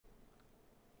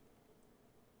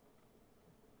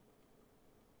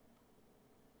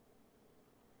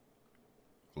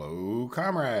Hello,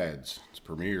 comrades. It's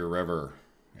Premier Rever,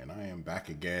 and I am back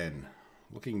again,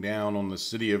 looking down on the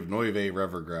city of Neuve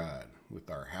Revergrad with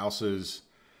our houses,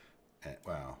 and,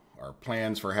 well, our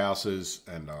plans for houses,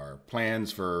 and our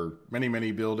plans for many,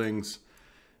 many buildings,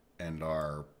 and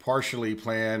our partially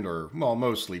planned, or, well,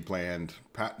 mostly planned,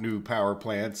 new power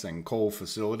plants and coal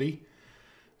facility.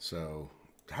 So,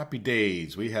 happy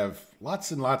days. We have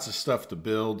lots and lots of stuff to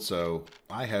build, so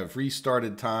I have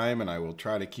restarted time, and I will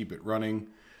try to keep it running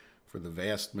for the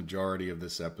vast majority of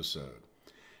this episode.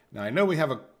 Now, I know we have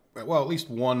at least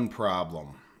one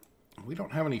problem. We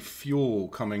don't have any fuel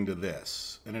coming to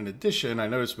this. And in addition, I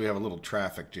noticed we have a little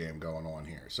traffic jam going on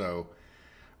here. So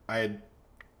I had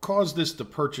caused this to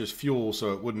purchase fuel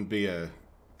so it wouldn't be a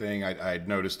thing. I had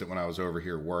noticed it when I was over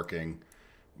here working,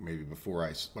 maybe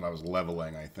when I was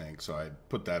leveling, I think. So I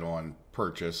put that on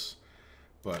purchase.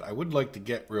 But I would like to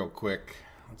get real quick.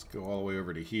 Let's go all the way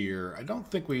over to here.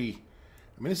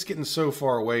 I mean, it's getting so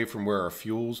far away from where our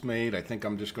fuel's made. I think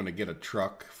I'm just going to get a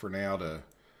truck for now to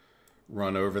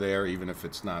run over there, even if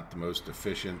it's not the most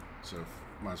efficient. So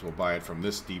might as well buy it from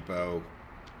this depot.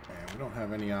 And we don't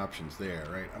have any options there,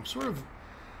 right?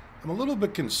 I'm a little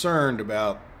bit concerned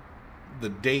about the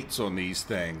dates on these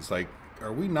things. Like,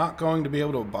 are we not going to be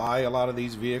able to buy a lot of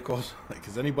these vehicles? Like,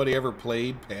 has anybody ever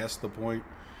played past the point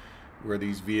where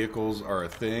these vehicles are a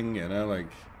thing?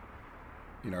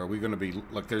 Are we going to be,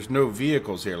 like, there's no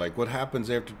vehicles here. Like, what happens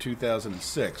after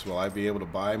 2006? Will I be able to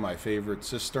buy my favorite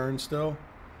cistern still?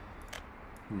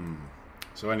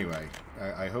 So anyway,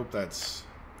 I hope that's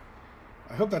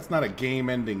not a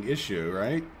game-ending issue,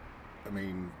 right?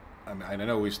 I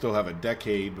know we still have a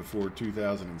decade before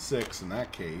 2006 in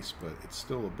that case, but it's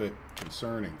still a bit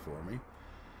concerning for me.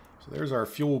 So there's our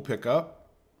fuel pickup.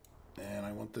 And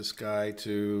I want this guy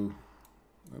to,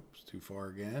 oops, too far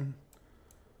again.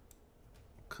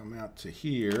 Come out to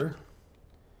here,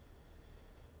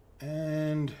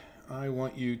 and I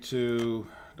want you to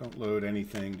don't load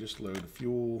anything, just load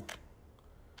fuel,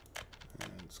 and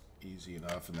it's easy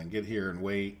enough. And then get here and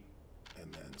wait,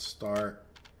 and then start.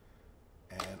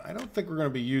 And I don't think we're going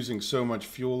to be using so much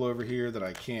fuel over here that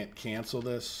I can't cancel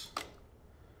this,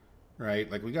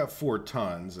 right? Like, we got 4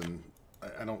 tons, and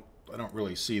I don't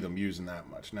really see them using that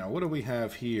much. Now, what do we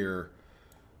have here?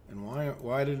 And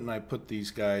why didn't I put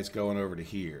these guys going over to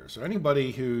here? So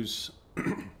anybody who's,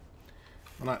 well,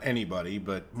 not anybody,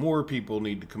 but more people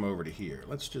need to come over to here.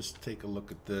 Let's just take a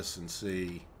look at this and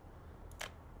see.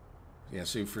 Yeah,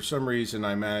 see, for some reason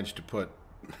I managed to put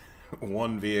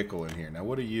one vehicle in here. Now,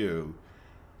 what are you?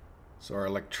 So our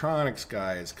electronics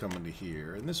guy is coming to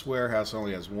here. And this warehouse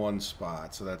only has 1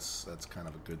 spot, so that's kind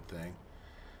of a good thing.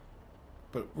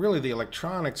 But really, the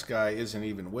electronics guy isn't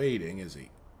even waiting, is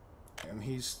he? And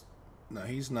he's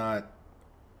not.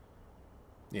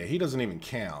 Yeah, he doesn't even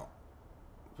count.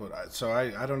 But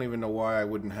I don't even know why I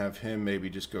wouldn't have him maybe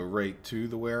just go right to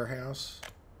the warehouse,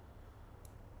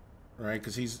 right?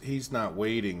 Because he's not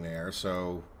waiting there.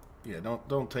 So yeah,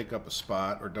 don't take up a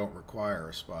spot or don't require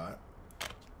a spot.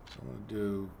 So I'm gonna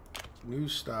do new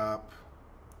stop,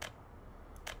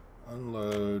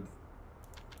 unload.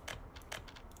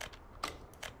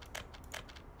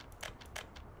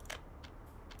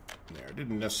 There, I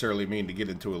didn't necessarily mean to get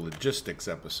into a logistics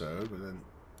episode, but then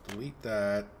delete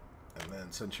that, and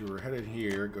then since you were headed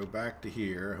here, go back to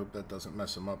here. I hope that doesn't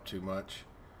mess them up too much.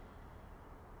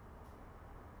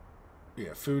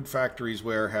 Yeah, food factories,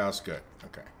 warehouse, good.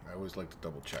 Okay, I always like to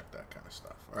double check that kind of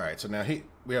stuff. All right, so now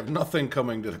we have nothing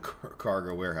coming to the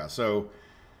cargo warehouse. So,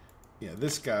 yeah,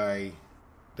 this guy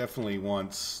definitely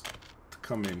wants to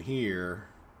come in here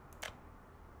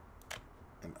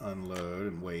and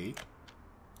unload and wait.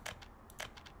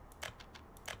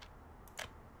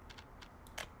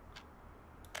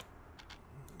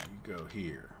 Go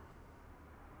here,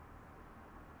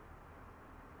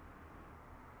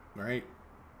 right?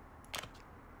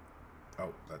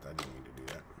 Oh, I didn't mean to do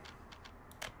that.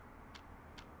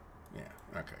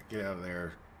 Yeah, okay, get out of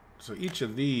there. So each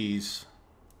of these,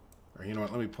 or you know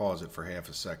what, let me pause it for half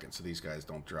a second so these guys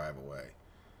don't drive away.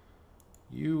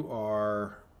 You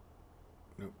are,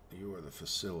 nope, you are the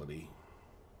facility.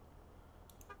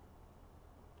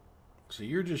 So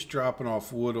you're just dropping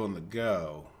off wood on the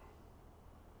go,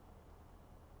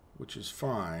 which is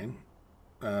fine.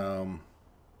 Yeah,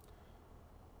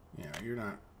 you're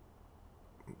not.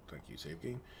 Thank you, save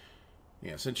game.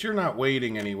 Yeah, since you're not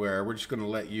waiting anywhere, we're just going to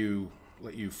let you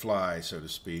fly, so to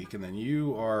speak. And then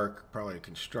you are probably a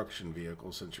construction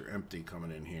vehicle since you're empty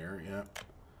coming in here. Yep.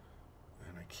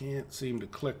 And I can't seem to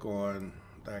click on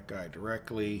that guy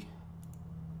directly.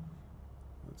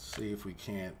 Let's see if we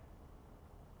can't.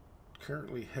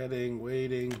 Currently heading,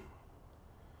 waiting.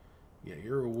 Yeah,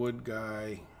 you're a wood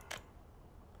guy.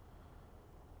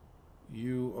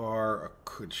 You are a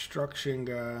construction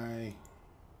guy.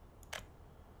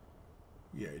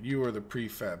 Yeah, you are the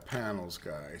prefab panels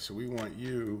guy. So we want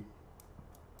you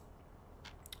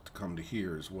to come to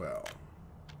here as well.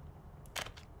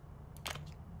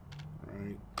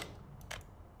 Right.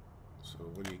 So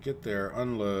when you get there,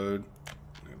 unload.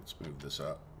 Let's move this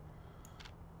up.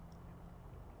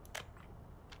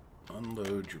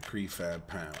 Unload your prefab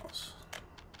panels.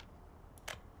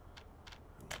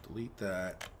 Delete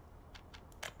that.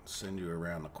 Send you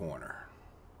around the corner.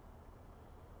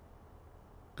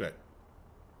 Good.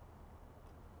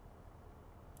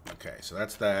 Okay, so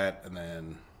that's that, and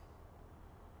then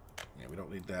yeah, we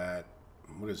don't need that.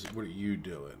 What are you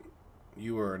doing?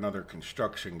 You are another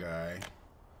construction guy.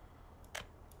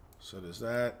 So does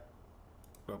that.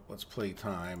 Well, let's play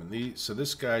time. And so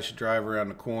this guy should drive around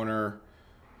the corner.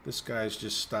 This guy's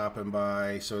just stopping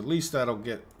by. So at least that'll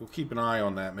get. We'll keep an eye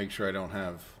on that. Make sure I don't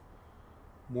have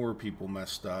more people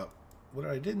messed up. What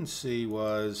I didn't see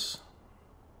was.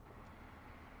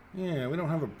 Yeah, we don't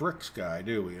have a bricks guy,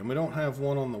 do we? And we don't have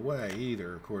one on the way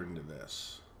either, according to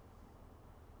this.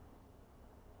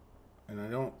 And I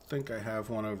don't think I have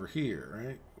one over here,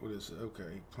 right? What is it?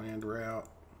 Okay, planned route.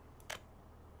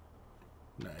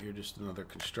 No, you're just another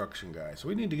construction guy. So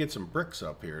we need to get some bricks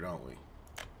up here, don't we?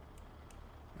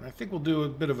 And I think we'll do a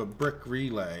bit of a brick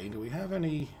relay. Do we have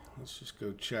any? Let's just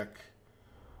go check.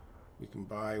 We can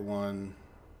buy one.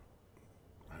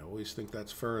 I always think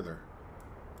that's further.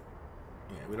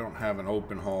 Yeah, we don't have an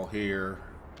open haul here,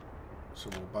 so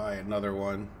we'll buy another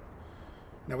one.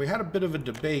 Now, we had a bit of a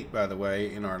debate, by the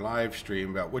way, in our live stream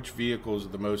about which vehicles are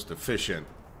the most efficient.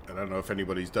 I don't know if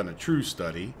anybody's done a true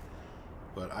study,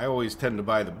 but I always tend to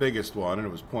buy the biggest one, and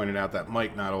it was pointed out that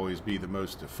might not always be the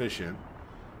most efficient.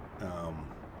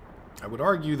 I would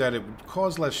argue that it would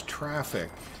cause less traffic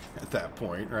at that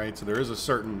point, right? So there is a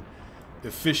certain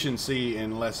efficiency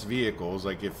in less vehicles.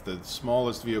 Like if the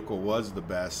smallest vehicle was the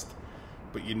best,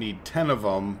 but you need 10 of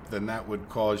them, then that would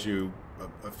cause you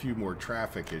a few more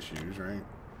traffic issues, right?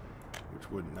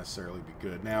 Which wouldn't necessarily be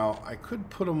good. Now, I could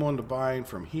put them on to buying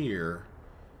from here.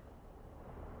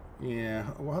 Yeah,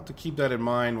 we'll have to keep that in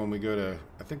mind when we go to...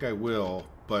 I think I will,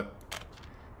 but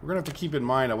we're going to have to keep in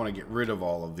mind I want to get rid of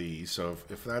all of these. So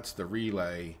if that's the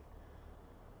relay...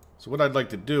 So what I'd like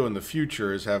to do in the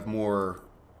future is have more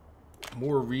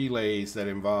relays that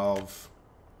involve,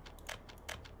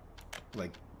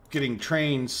 like, getting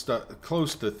trains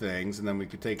close to things, and then we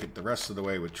could take it the rest of the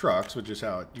way with trucks, which is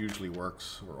how it usually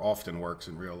works, or often works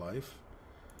in real life.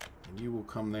 And you will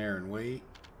come there and wait,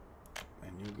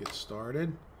 and you'll get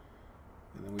started.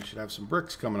 And then we should have some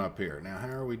bricks coming up here. Now, how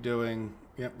are we doing?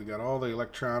 Yep, we got all the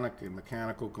electronic and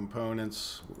mechanical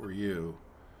components. What were you?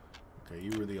 Okay,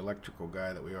 you were the electrical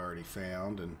guy that we already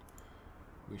found, and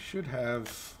we should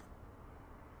have...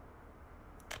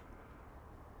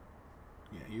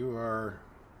 Yeah, you are...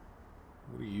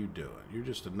 What are you doing? You're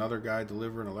just another guy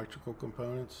delivering electrical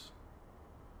components?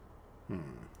 We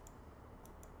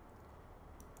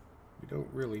don't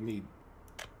really need...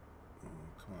 Oh,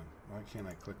 come on. Why can't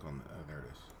I click on the... Oh, there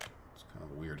it is. It's kind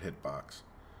of a weird hitbox.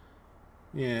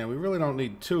 Yeah, we really don't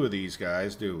need two of these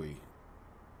guys, do we?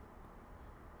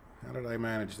 How did I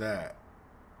manage that?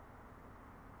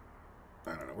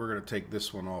 I don't know. We're going to take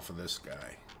this one off of this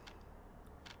guy.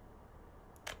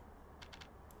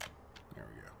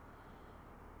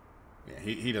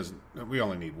 He doesn't. We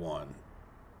only need one,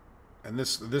 and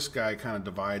this guy kind of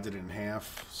divides it in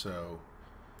half. So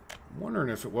I'm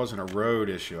wondering if it wasn't a road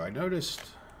issue. I noticed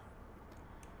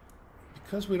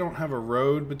because we don't have a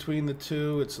road between the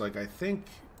two. It's like I think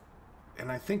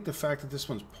the fact that this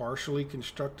one's partially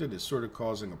constructed is sort of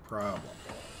causing a problem.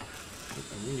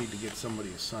 And we need to get somebody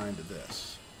assigned to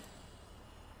this,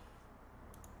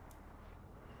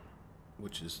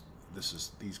 which is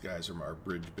these guys are our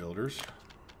bridge builders.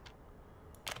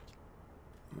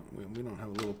 We don't have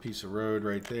a little piece of road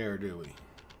right there, do we?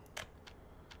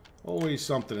 Always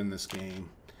something in this game.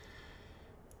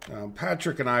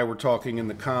 Patrick and I were talking in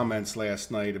the comments last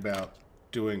night about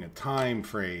doing a time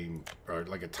frame, or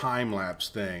like a time-lapse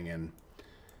thing, and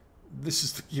this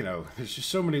is, you know, there's just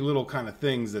so many little kind of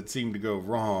things that seem to go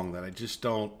wrong that I just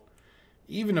don't...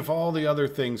 Even if all the other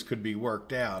things could be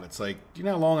worked out, it's like, do you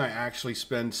know how long I actually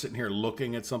spend sitting here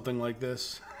looking at something like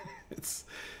this? It's,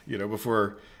 you know,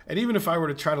 before... And even if I were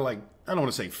to try to, like, I don't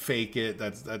want to say fake it,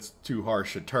 that's too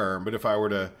harsh a term, but if I were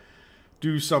to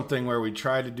do something where we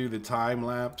try to do the time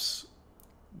lapse,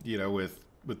 you know, with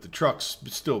the trucks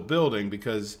still building,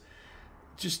 because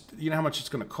just, you know how much it's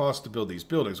going to cost to build these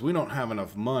buildings. We don't have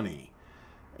enough money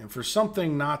And for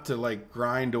something not to like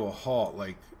grind to a halt,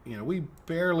 like, you know, we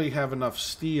barely have enough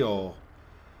steel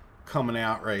coming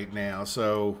out right now.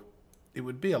 So it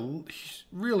would be a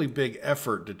really big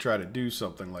effort to try to do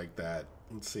something like that.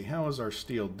 Let's see, how is our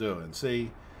steel doing?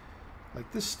 See,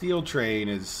 like this steel train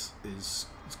is it's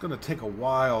going to take a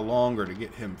while longer to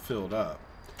get him filled up.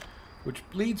 Which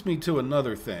leads me to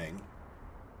another thing.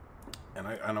 And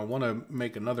I want to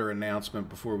make another announcement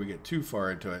before we get too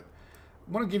far into it.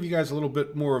 I want to give you guys a little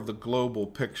bit more of the global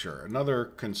picture. Another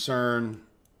concern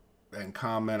and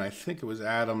comment, I think it was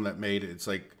Adam that made it. It's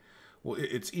like, well,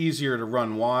 it's easier to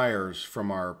run wires from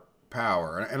our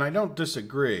power. And I don't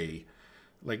disagree.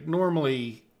 Like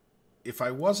normally, if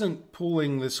I wasn't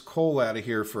pulling this coal out of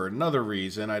here for another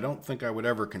reason, I don't think I would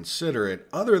ever consider it.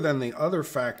 Other than the other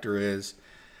factor is,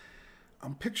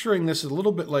 I'm picturing this a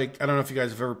little bit like, I don't know if you guys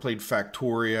have ever played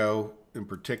Factorio in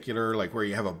particular, like where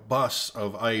you have a bus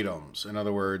of items. In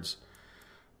other words,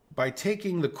 by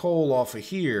taking the coal off of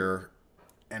here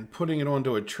and putting it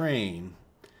onto a train,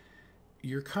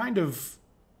 you're kind of,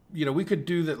 you know, we could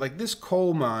do that. Like this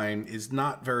coal mine is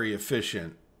not very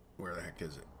efficient. Where the heck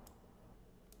is it?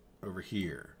 Over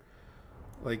here.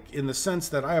 Like in the sense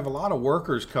that I have a lot of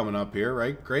workers coming up here,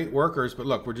 right? Great workers, but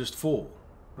look, we're just full,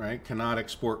 right? Cannot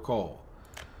export coal.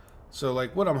 So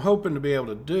like what I'm hoping to be able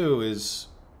to do is,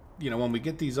 you know, when we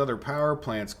get these other power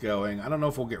plants going, I don't know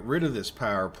if we'll get rid of this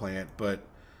power plant, but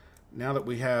now that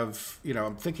we have, you know,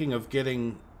 I'm thinking of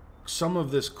getting some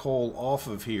of this coal off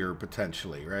of here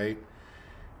potentially, right?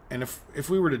 And if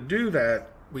we were to do that,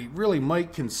 we really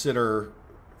might consider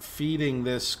feeding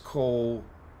this coal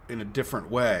in a different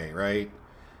way, right?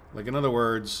 Like in other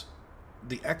words,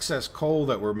 the excess coal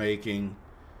that we're making,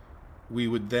 we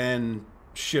would then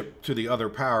ship to the other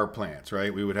power plants,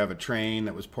 right? We would have a train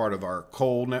that was part of our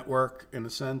coal network in a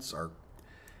sense,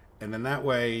 and then that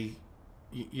way,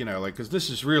 you know, like, because this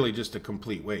is really just a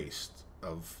complete waste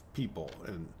of people,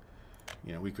 and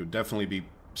you know, we could definitely be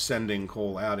sending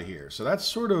coal out of here. So that's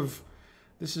sort of,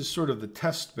 this is sort of the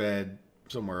test bed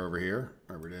somewhere over here,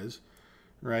 wherever it is,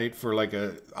 right? For like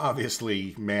a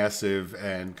obviously massive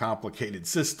and complicated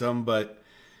system, but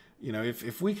you know,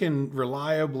 if we can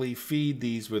reliably feed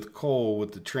these with coal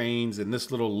with the trains in this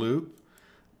little loop,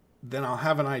 then I'll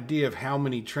have an idea of how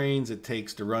many trains it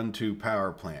takes to run 2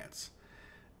 power plants.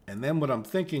 And then what I'm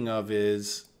thinking of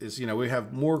is you know, we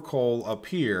have more coal up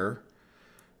here,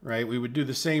 right? We would do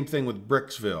the same thing with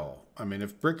Bricksville. I mean,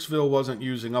 if Bricksville wasn't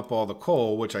using up all the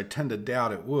coal, which I tend to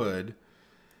doubt it would,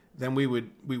 then we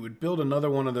would build another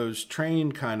one of those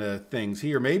train kind of things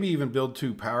here, maybe even build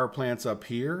 2 power plants up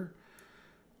here.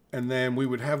 And then we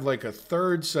would have like a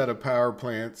third set of power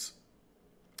plants,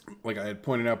 like I had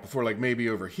pointed out before, like maybe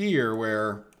over here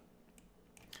where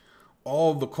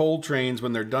all the coal trains,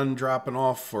 when they're done dropping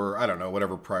off for, I don't know,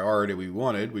 whatever priority we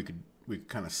wanted, we could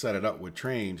kind of set it up with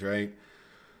trains, right?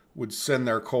 Would send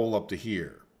their coal up to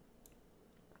here.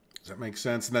 Does that make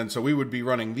sense? And then so we would be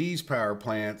running these power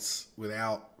plants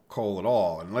without coal at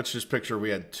all. And let's just picture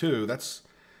we had 2. It's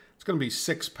going to be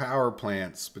 6 power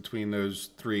plants between those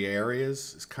 3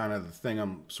 areas is kind of the thing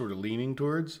I'm sort of leaning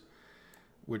towards,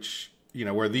 which, you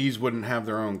know, where these wouldn't have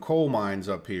their own coal mines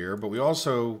up here. But we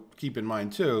also keep in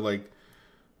mind too, like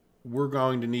we're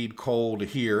going to need coal to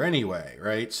here anyway,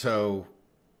 right? So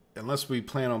unless we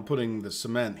plan on putting the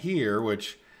cement here,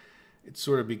 which it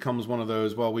sort of becomes one of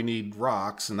those, well, we need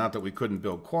rocks, and not that we couldn't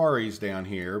build quarries down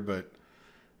here, but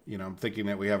you know, I'm thinking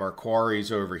that we have our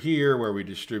quarries over here where we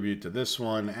distribute to this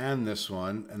one, and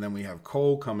then we have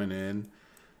coal coming in.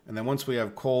 And then once we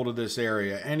have coal to this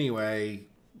area anyway,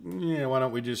 yeah, why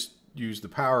don't we just use the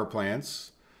power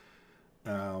plants?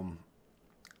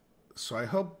 So I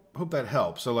hope that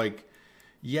helps. So like,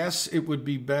 yes, it would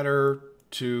be better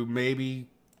to maybe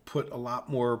put a lot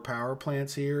more power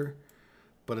plants here,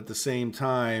 but at the same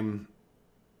time,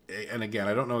 and again,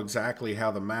 I don't know exactly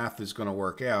how the math is going to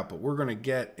work out, but we're going to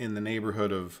get in the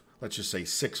neighborhood of, let's just say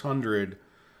 600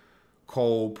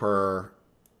 coal per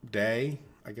day,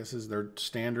 I guess is their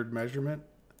standard measurement.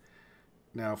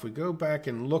 Now, if we go back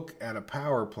and look at a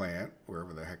power plant,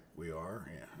 wherever the heck we are,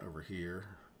 yeah, over here,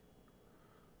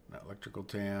 not electrical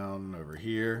town, over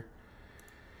here.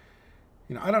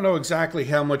 You know, I don't know exactly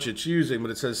how much it's using,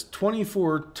 but it says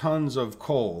 24 tons of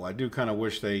coal. I do kind of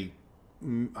wish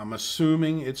I'm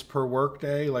assuming it's per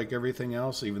workday like everything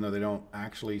else, even though they don't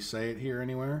actually say it here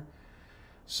anywhere.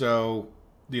 So,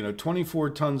 you know, 24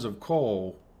 tons of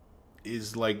coal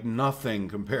is like nothing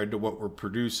compared to what we're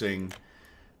producing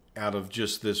out of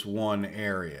just this one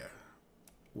area,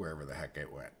 wherever the heck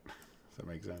it went. Does that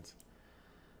make sense?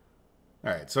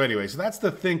 All right, so anyway, so that's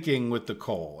the thinking with the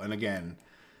coal. And again,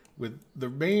 with the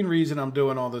main reason I'm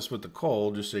doing all this with the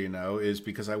coal, just so you know, is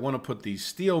because I want to put these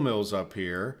steel mills up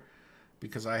here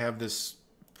because I have this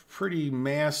pretty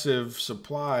massive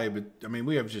supply. But I mean,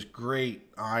 we have just great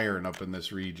iron up in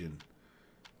this region.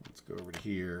 Let's go over to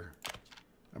here.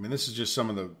 I mean, this is just some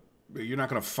of the, you're not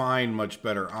going to find much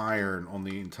better iron on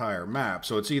the entire map.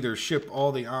 So it's either ship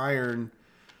all the iron,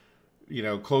 you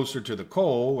know, closer to the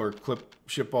coal, or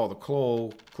ship all the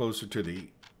coal closer to the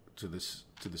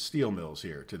steel mills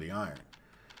here, to the iron.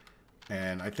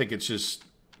 And I think it's just,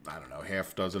 I don't know,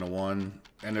 half dozen of one.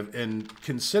 And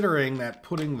considering that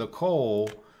putting the coal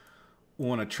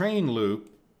on a train loop,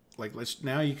 like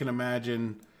now you can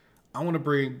imagine, I want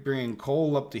to bring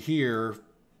coal up to here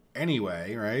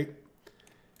anyway, right?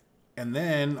 And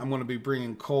then I'm going to be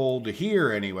bringing coal to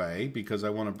here anyway, because I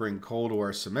want to bring coal to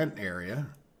our cement area.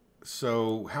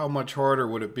 So how much harder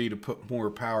would it be to put more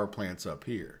power plants up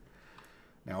here?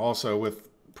 Now also, with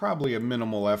probably a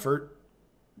minimal effort,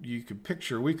 you could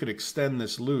picture we could extend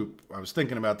this loop. I was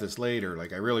thinking about this later,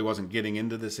 like I really wasn't getting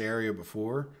into this area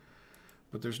before,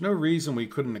 but there's no reason we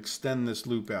couldn't extend this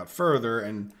loop out further.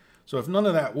 And so if none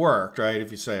of that worked, right,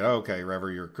 if you say, okay,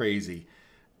 Rever, you're crazy,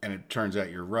 and it turns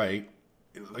out you're right,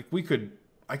 like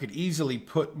I could easily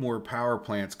put more power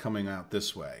plants coming out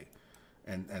this way,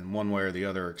 and one way or the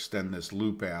other extend this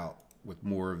loop out with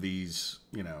more of these,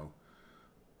 you know,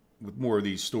 with more of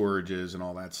these storages and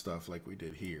all that stuff like we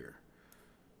did here.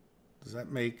 Does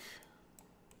that make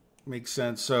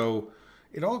sense? So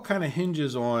it all kind of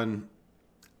hinges on,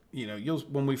 you know,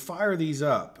 when we fire these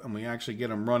up and we actually get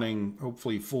them running,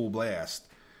 hopefully full blast,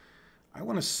 I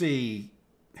want to see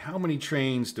how many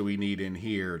trains do we need in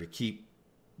here to keep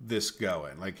this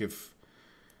going. Like if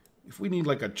we need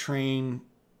like a train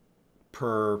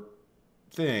per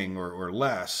thing or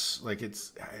less, like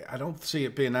I don't see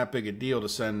it being that big a deal to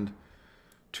send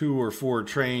 2 or 4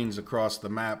 trains across the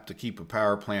map to keep a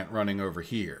power plant running over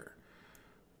here,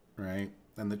 right?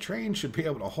 And the train should be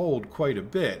able to hold quite a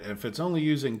bit. And if it's only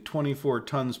using 24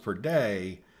 tons per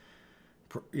day,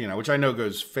 you know, which I know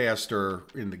goes faster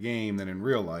in the game than in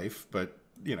real life, but,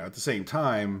 you know, at the same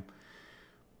time,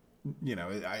 you know,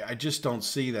 I just don't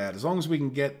see that. As long as we can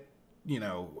get, you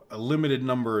know, a limited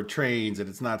number of trains, and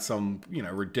it's not some, you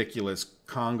know, ridiculous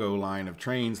Congo line of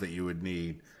trains that you would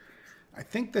need, I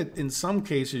think that in some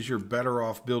cases you're better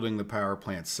off building the power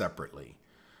plant separately.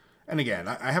 And again,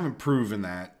 I haven't proven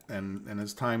that, and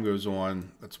as time goes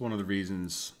on, that's one of the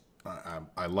reasons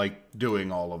I like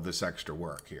doing all of this extra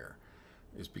work here,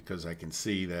 is because I can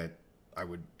see that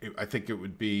I think it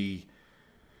would be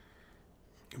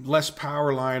less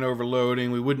power line overloading.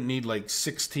 We wouldn't need like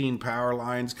 16 power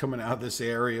lines coming out of this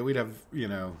area. We'd have, you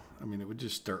know, I mean, it would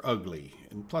just, they're ugly.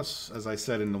 And plus, as I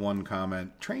said in the one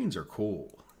comment, trains are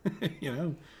cool. You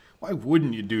know, why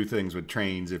wouldn't you do things with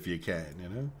trains if you can, you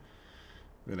know?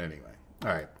 But anyway, all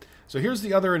right. So here's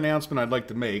the other announcement I'd like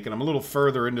to make, and I'm a little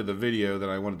further into the video than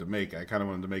I wanted to make. I kind of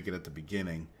wanted to make it at the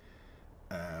beginning.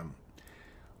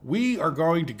 We are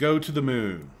going to go to the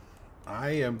moon.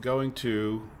 I am going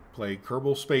to play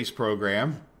Kerbal Space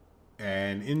Program,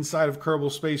 and inside of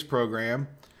Kerbal Space Program,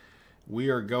 we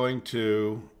are going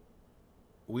to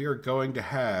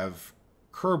have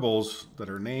Kerbals that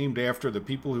are named after the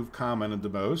people who've commented the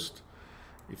most.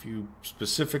 If you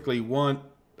specifically want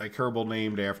a Kerbal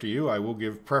named after you, I will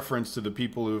give preference to the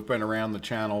people who've been around the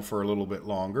channel for a little bit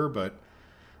longer, but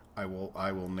I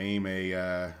will name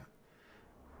a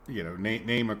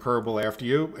name a Kerbal after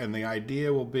you. And the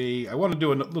idea will be, I want to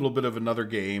do a little bit of another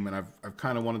game, and I've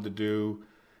kind of wanted to do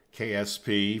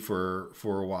KSP for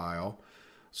a while.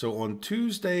 So on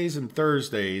Tuesdays and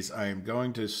Thursdays, I am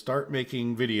going to start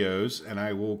making videos, and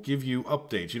I will give you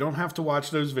updates. You don't have to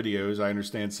watch those videos. I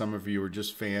understand some of you are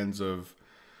just fans of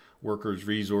workers'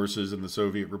 resources in the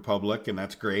Soviet Republic, and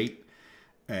that's great.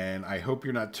 And I hope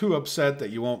you're not too upset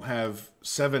that you won't have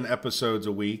 7 episodes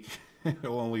a week.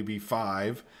 It'll only be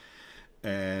 5.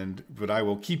 But I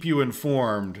will keep you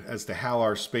informed as to how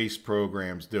our space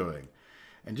program's doing.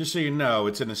 And just so you know,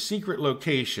 it's in a secret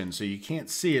location, so you can't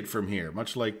see it from here.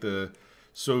 Much like the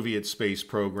Soviet space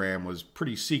program was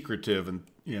pretty secretive, and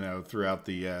you know, throughout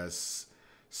the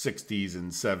 60s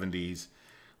and 70s,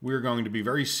 we're going to be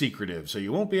very secretive. So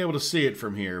you won't be able to see it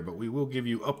from here, but we will give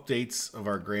you updates of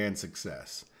our grand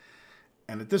success.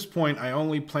 And at this point, I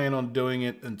only plan on doing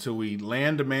it until we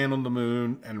land a man on the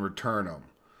moon and return him.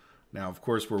 Now, of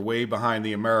course, we're way behind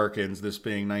the Americans, this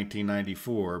being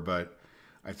 1994, but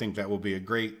I think that will be a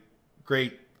great,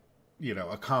 you know,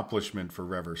 accomplishment for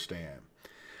Rever Stan.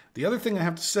 The other thing I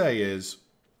have to say is,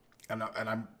 and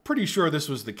I'm pretty sure this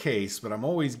was the case, but I'm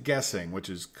always guessing, which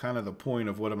is kind of the point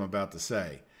of what I'm about to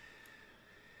say.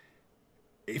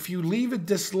 if you leave a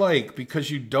dislike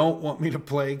because you don't want me to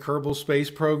play Kerbal Space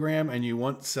Program and you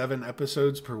want 7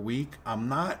 episodes per week,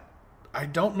 I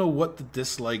don't know what the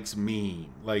dislikes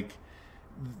mean. Like,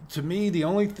 to me, the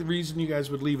only reason you guys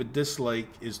would leave a dislike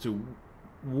is to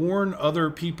warn other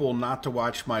people not to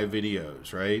watch my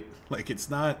videos, right? Like, it's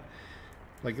not,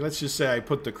 like, let's just say I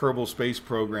put the Kerbal Space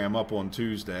Program up on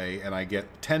Tuesday and I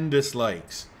get 10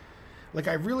 dislikes. Like,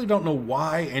 I really don't know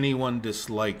why anyone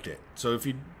disliked it. So if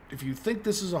you think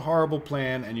this is a horrible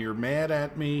plan and you're mad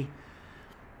at me,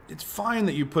 it's fine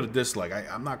that you put a dislike.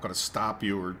 I'm not going to stop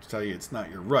you or tell you it's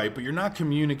not your right, but you're not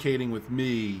communicating with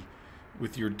me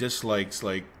with your dislikes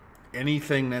like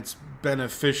anything that's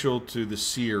beneficial to the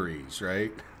series,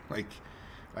 right? Like,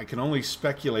 I can only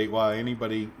speculate why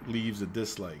anybody leaves a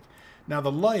dislike. Now,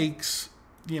 the likes,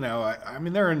 you know, I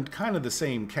mean, they're in kind of the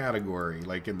same category,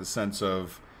 like in the sense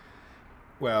of,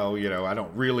 well, you know, I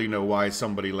don't really know why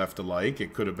somebody left a like.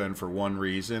 It could have been for one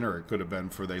reason, or it could have been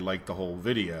for they liked the whole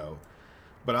video.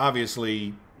 But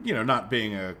obviously, you know, not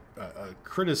being a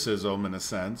criticism in a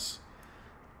sense,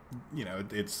 you know,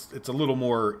 it's a little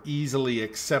more easily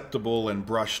acceptable and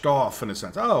brushed off in a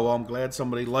sense. Oh, well, I'm glad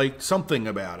somebody liked something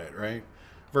about it, right?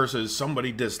 Versus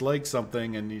somebody disliked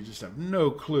something and you just have no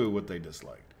clue what they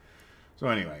disliked. So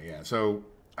anyway, yeah, so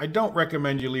I don't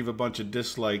recommend you leave a bunch of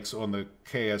dislikes on the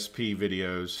KSP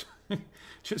videos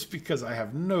just because I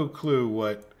have no clue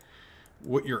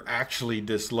what you're actually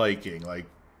disliking. Like,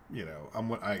 you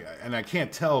know, I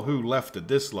can't tell who left a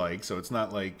dislike, so it's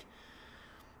not like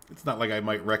I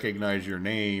might recognize your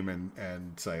name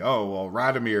and say, oh, well,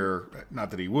 Radomir,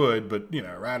 not that he would, but, you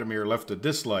know, Radomir left a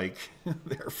dislike,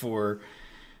 therefore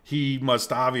he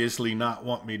must obviously not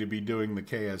want me to be doing the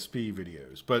KSP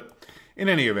videos. But in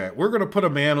any event, we're going to put a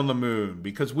man on the moon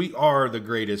because we are the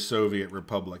greatest Soviet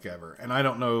republic ever. And I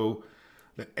don't know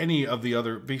that any of the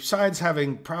other, besides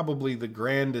having probably the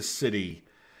grandest city,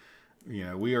 you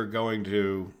know, we are going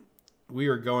to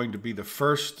be the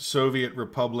first Soviet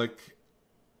republic,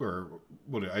 or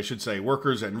what I should say,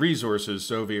 workers and resources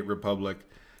Soviet republic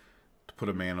to put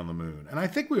a man on the moon. And I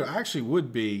think we actually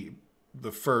would be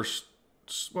the first,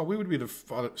 well, we would be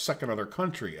the second other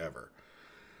country ever,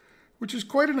 which is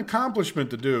quite an accomplishment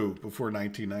to do before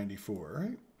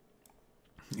 1994,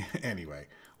 right? Anyway,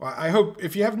 well, I hope,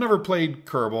 if you have never played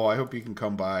Kerbal, I hope you can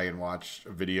come by and watch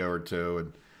a video or two,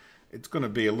 and it's going to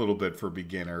be a little bit for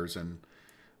beginners. And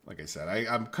like I said,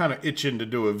 I'm kind of itching to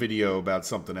do a video about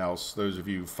something else. Those of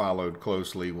you who followed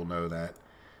closely will know that.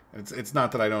 It's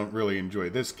not that I don't really enjoy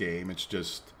this game. It's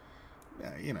just,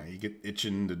 you know, you get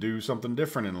itching to do something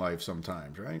different in life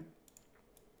sometimes, right?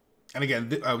 And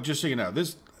again, just so you know,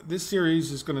 this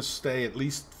series is going to stay at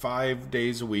least 5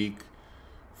 days a week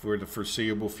for the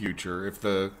foreseeable future. If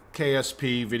the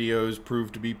KSP videos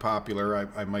prove to be popular,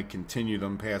 I might continue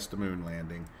them past the moon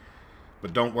landing.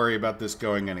 But don't worry about this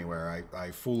going anywhere. I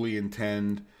fully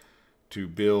intend to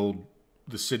build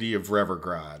the city of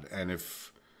Revergrad. And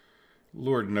if,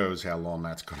 Lord knows how long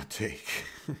that's going to take.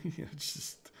 It's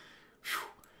just, whew,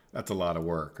 that's a lot of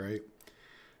work, right?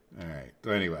 All right.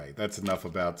 So anyway, that's enough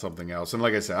about something else. And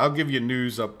like I said, I'll give you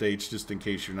news updates just in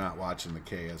case you're not watching the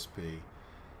KSP.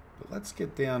 But let's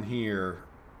get down here.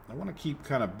 I want to keep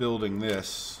kind of building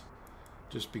this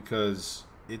just because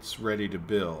it's ready to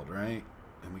build, right?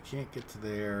 And we can't get to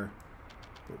there,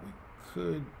 but we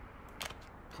could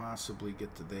possibly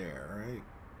get to there, right?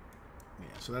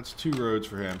 Yeah, so that's 2 roads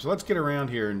for him. So let's get around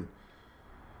here and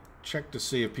check to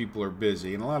see if people are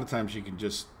busy. And a lot of times you can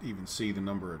just even see the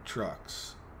number of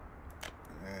trucks.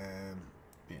 And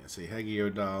yeah, see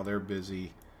Hegiodal, they're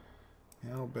busy.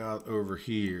 How about over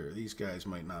here? These guys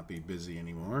might not be busy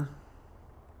anymore.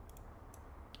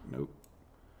 Nope.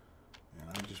 And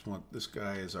I just want this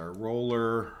guy as our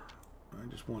roller. I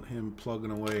just want him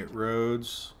plugging away at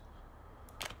roads,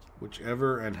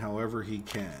 whichever and however he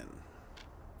can.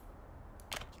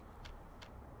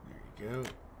 There you go.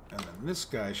 And then this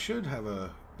guy should have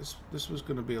a, this was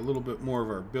going to be a little bit more of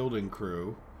our building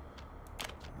crew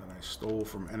that I stole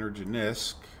from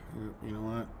Energenisk. You know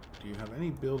what? Do you have any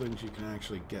buildings you can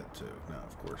actually get to? No,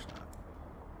 of course not.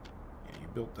 Yeah, you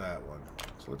built that one.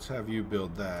 So let's have you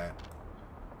build that.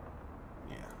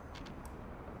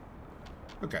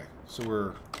 Okay, so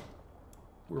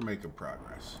we're making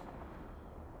progress.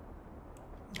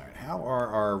 All right, how are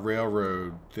our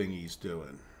railroad thingies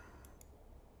doing?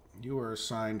 You are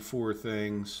assigned 4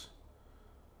 things.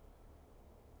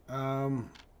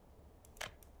 One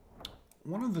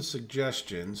of the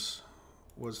suggestions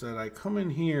was that I come in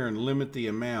here and limit the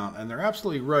amount, and they're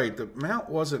absolutely right. The amount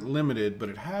wasn't limited, but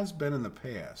it has been in the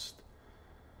past.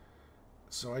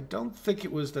 So I don't think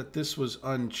it was that this was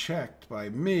unchecked by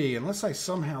me, unless I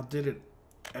somehow did it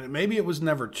And maybe it was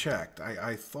never checked.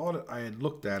 I thought I had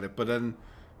looked at it, but then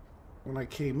when I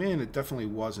came in, it definitely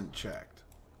wasn't checked.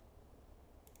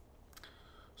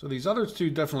 So these other two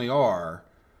definitely are,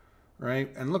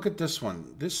 right? And look at this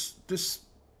one. This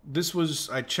was,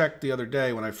 I checked the other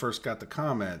day when I first got the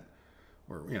comment,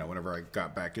 or, you know, whenever I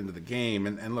got back into the game.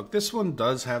 And look, this one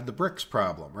does have the bricks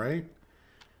problem, right?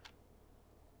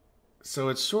 So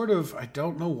it's sort of, I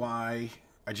don't know why.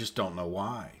 I just don't know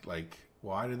why. Like,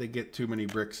 why do they get too many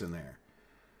bricks in there?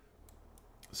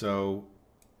 So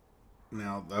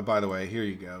now, by the way, here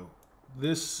you go.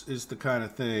 This is the kind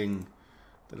of thing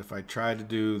that if I tried to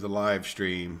do the live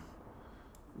stream,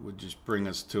 would just bring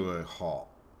us to a halt.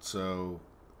 So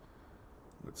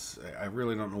let's, I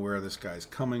really don't know where this guy's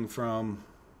coming from.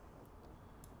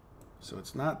 So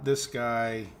it's not this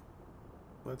guy.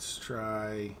 Let's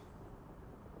try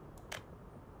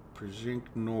Przink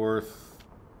North.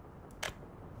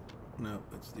 No,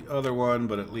 it's the other one,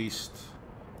 but at least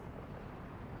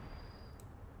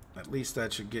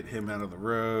that should get him out of the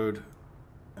road.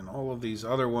 And all of these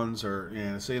other ones are, you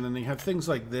know, see, and then you have things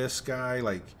like this guy,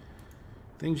 like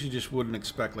things you just wouldn't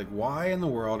expect. Like, why in the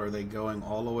world are they going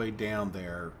all the way down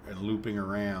there and looping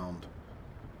around?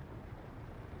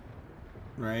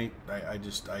 Right? I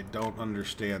don't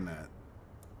understand that.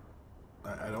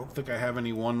 I don't think I have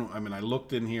any one. I mean, I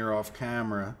looked in here off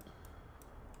camera.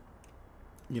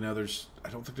 You know, I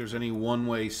don't think there's any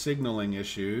one-way signaling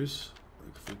issues.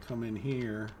 Like if we come in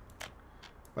here.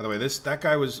 By the way, that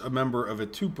guy was a member of a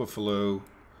Tupafalo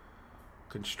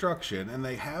construction, and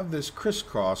they have this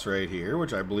crisscross right here,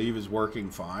 which I believe is working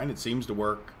fine. It seems to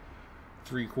work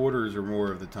 3/4 or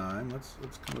more of the time. Let's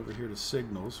come over here to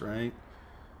signals, right?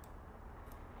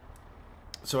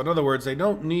 So in other words, they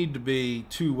don't need to be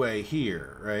two-way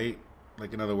here, right?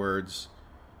 Like in other words,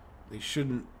 they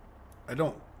shouldn't. I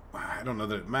don't know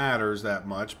that it matters that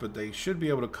much, but they should be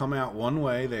able to come out one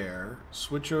way there,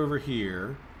 switch over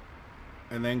here,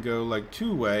 and then go like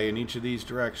two-way in each of these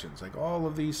directions. Like all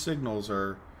of these signals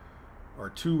are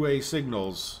two-way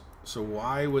signals. So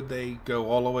why would they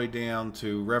go all the way down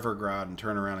to Revergrad and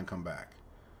turn around and come back?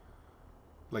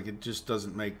 Like it just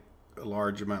doesn't make a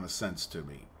large amount of sense to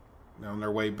me. Now on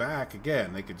their way back,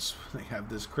 again, they have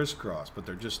this crisscross, but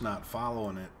they're just not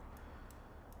following it.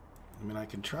 I mean, I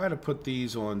can try to put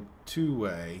these on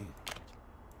two-way.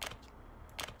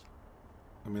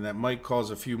 I mean, that might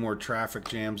cause a few more traffic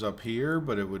jams up here,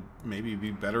 but it would maybe be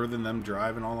better than them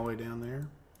driving all the way down there.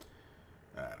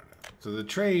 I don't know. So the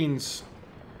trains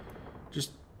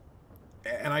just...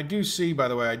 And I do see, by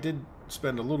the way, I did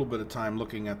spend a little bit of time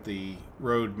looking at the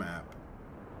road map.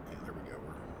 And there we go.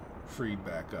 We're freed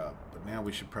back up. But now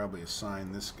we should probably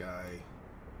assign this guy...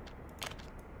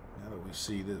 Now that we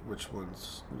see that, what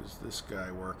is this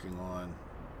guy working on?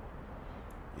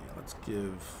 Yeah, let's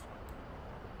give...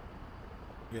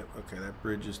 Yep, okay, that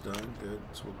bridge is done. Good.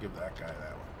 So we'll give that guy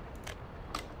that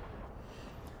one.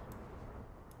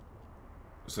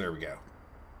 So there we go.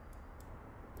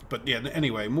 But yeah,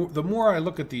 anyway, the more I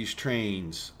look at these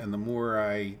trains and the more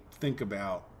I think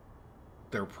about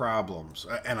their problems,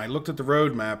 and I looked at the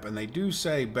road map and they do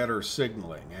say better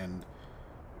signaling. And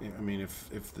I mean,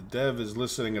 if the dev is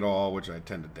listening at all, which I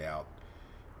tend to doubt,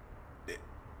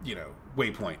 you know,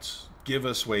 waypoints. Give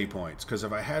us waypoints. Because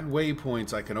if I had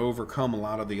waypoints, I can overcome a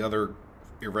lot of the other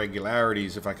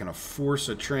irregularities. If I can force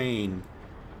a train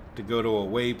to go to a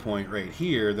waypoint right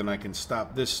here, then I can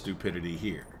stop this stupidity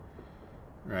here.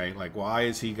 Right? Like, why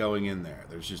is he going in there?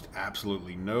 There's just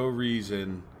absolutely no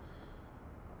reason,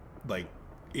 like,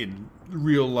 in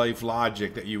real life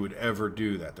logic that you would ever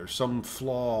do that. There's some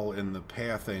flaw in the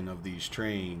pathing of these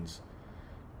trains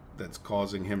that's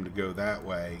causing him to go that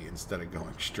way instead of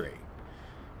going straight.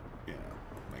 You know,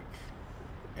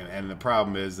 like, and the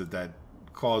problem is that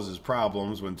causes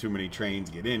problems when too many trains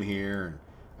get in here. And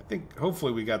I think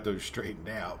hopefully we got those straightened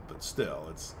out, but still,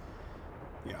 it's,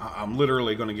 you know, I'm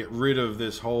literally going to get rid of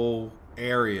this whole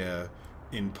area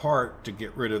in part to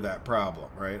get rid of that problem,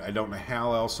 right? I don't know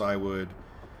how else I would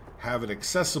have it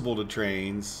accessible to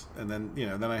trains, and then, you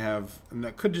know, then I have, and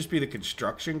that could just be the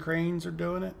construction cranes are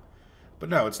doing it, but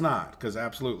no, it's not, because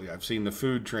absolutely, I've seen the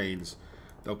food trains,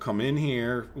 they'll come in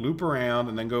here, loop around,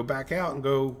 and then go back out and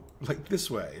go like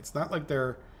this way. It's not like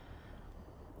they're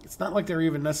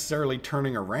even necessarily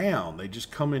turning around. They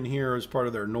just come in here as part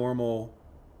of their normal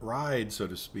ride, so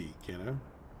to speak, you know,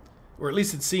 or at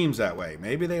least it seems that way.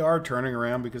 Maybe they are turning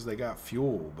around because they got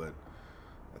fuel, but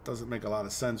that doesn't make a lot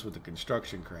of sense with the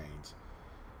construction cranes.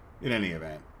 In any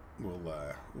event,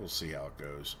 we'll see how it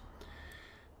goes.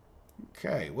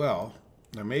 Okay, well,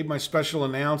 I made my special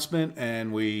announcement,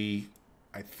 and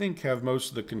I think have most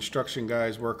of the construction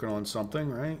guys working on something,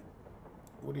 right?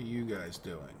 What are you guys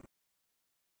doing?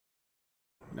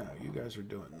 No, you guys are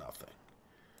doing nothing.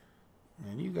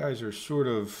 And you guys are sort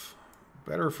of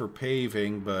better for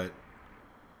paving, but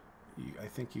I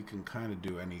think you can kind of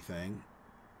do anything.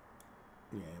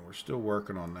 Yeah, we're still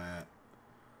working on that.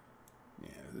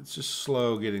 Yeah, it's just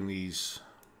slow getting these.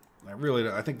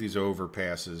 I think these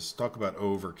overpasses, talk about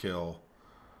overkill.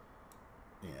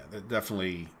 Yeah, that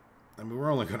definitely, I mean,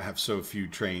 we're only going to have so few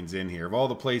trains in here. Of all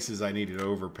the places I needed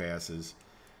overpasses,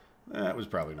 that was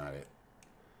probably not it.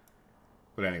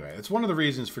 But anyway, it's one of the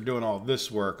reasons for doing all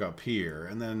this work up here.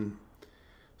 And then,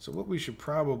 so what we should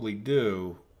probably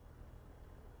do,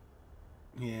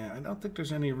 yeah, I don't think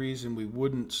there's any reason we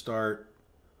wouldn't start.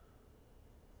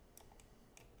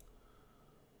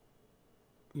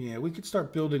 Yeah, we could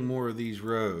start building more of these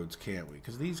roads, can't we?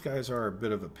 Because these guys are a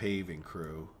bit of a paving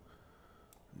crew.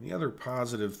 And the other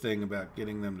positive thing about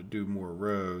getting them to do more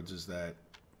roads is that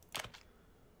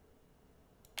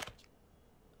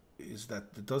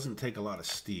it doesn't take a lot of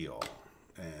steel.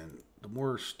 And the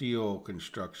more steel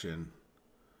construction,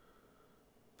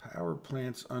 power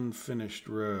plants, unfinished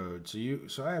roads.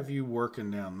 So I have you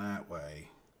working down that way.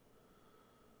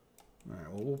 All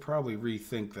right, well, we'll probably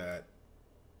rethink that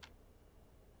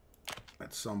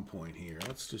at some point here.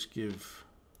 Let's just give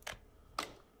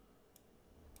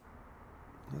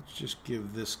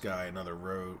this guy another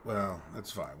road. Well,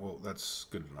 that's fine. Well, that's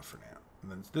good enough for now.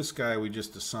 And then this guy we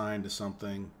just assigned to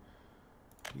something.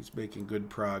 He's making good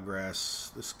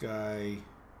progress. This guy,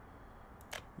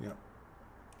 yep.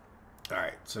 All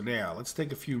right, so now let's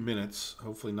take a few minutes.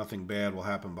 Hopefully nothing bad will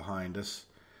happen behind us.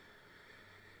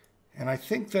 And I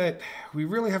think that we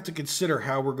really have to consider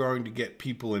how we're going to get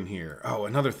people in here. Oh,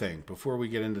 another thing, before we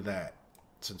get into that,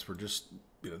 since we're just,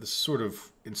 this is sort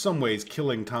of, in some ways,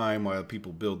 killing time while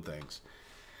people build things.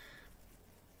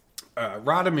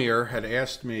 Radomir had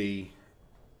asked me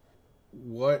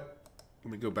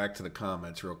let me go back to the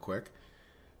comments real quick,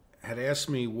 had asked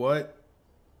me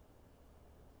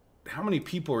how many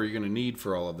people are you going to need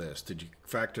for all of this? Did you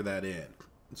factor that in?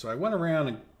 And so I went around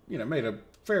and, made a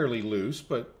fairly loose,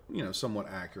 but, somewhat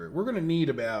accurate. We're going to need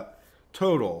about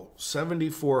total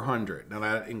 7,400. Now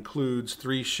that includes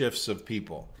 3 shifts of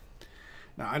people.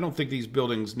 Now I don't think these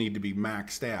buildings need to be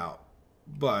maxed out,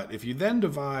 but if you then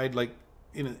divide, like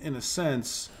in a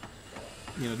sense,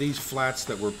 these flats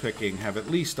that we're picking have at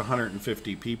least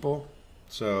 150 people.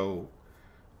 So,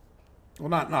 well,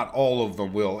 not all of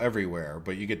them will everywhere,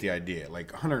 but you get the idea.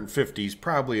 Like 150 is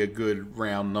probably a good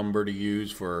round number to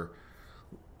use for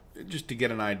just to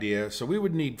get an idea. So we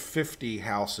would need 50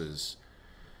 houses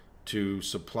to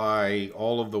supply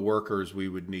all of the workers we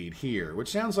would need here, which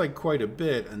sounds like quite a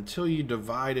bit until you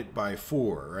divide it by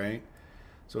 4, right?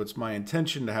 So it's my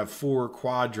intention to have 4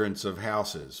 quadrants of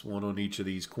houses, one on each of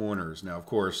these corners. Now, of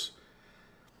course,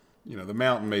 the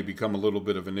mountain may become a little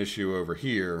bit of an issue over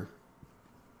here,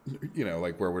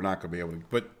 like where we're not going to be able to.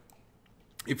 But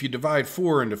if you divide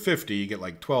 4 into 50, you get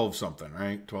like 12 something,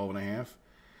 right? 12 and a half.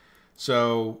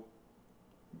 So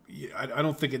I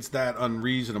don't think it's that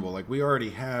unreasonable. Like we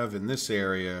already have in this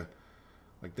area,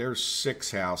 like there's 6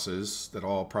 houses that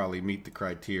all probably meet the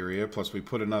criteria. Plus we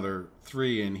put another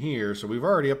 3 in here. So we've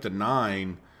already up to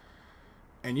 9.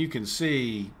 And you can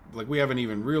see, like we haven't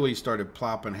even really started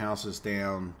plopping houses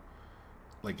down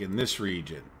like in this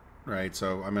region, right?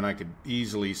 So, I mean, I could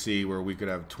easily see where we could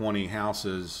have 20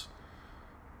 houses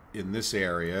in this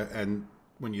area. And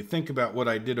when you think about what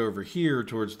I did over here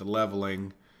towards the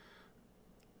leveling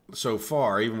so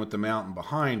far, even with the mountain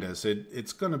behind us,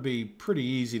 it's going to be pretty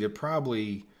easy to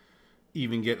probably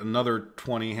even get another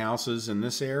 20 houses in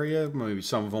this area. Maybe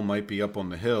some of them might be up on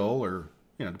the hill, or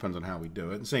it depends on how we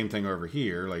do it. And same thing over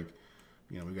here, like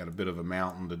we've got a bit of a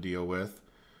mountain to deal with,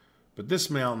 but this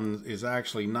mountain is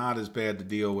actually not as bad to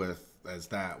deal with as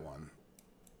that one.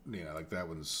 Like that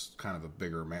one's kind of a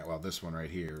bigger mountain. Well, this one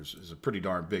right here is a pretty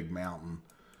darn big mountain.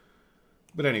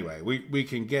 But anyway, we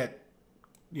can get,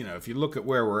 if you look at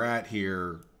where we're at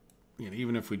here,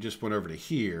 even if we just went over to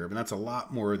here, I mean, that's a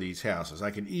lot more of these houses.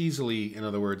 I can easily, in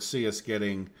other words, see us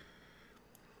getting,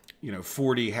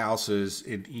 40 houses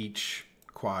in each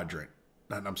quadrant.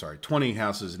 I'm sorry, 20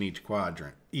 houses in each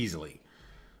quadrant, easily,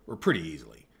 or pretty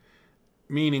easily.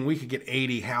 Meaning we could get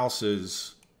 80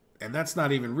 houses, and that's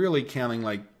not even really counting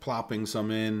like plopping some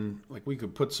in. Like we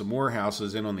could put some more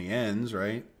houses in on the ends,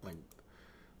 right? Like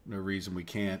no reason we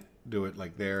can't do it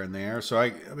like there and there. So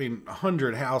I mean,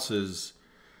 100 houses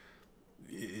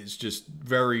is just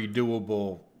very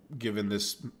doable given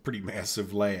this pretty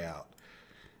massive layout.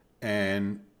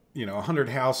 And 100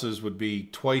 houses would be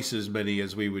twice as many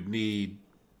as we would need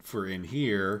for in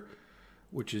here.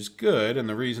 which is good. And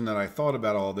the reason that I thought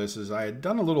about all this is I had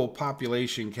done a little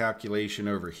population calculation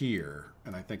over here,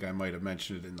 and I think I might have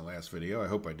mentioned it in the last video. I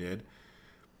hope I did.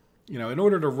 You know, in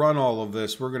order to run all of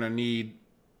this, we're going to need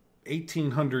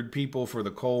 1,800 people for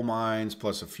the coal mines,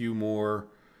 plus a few more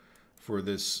for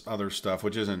this other stuff,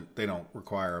 which isn't, they don't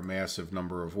require a massive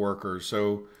number of workers.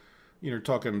 So, you're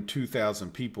talking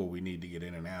 2,000 people we need to get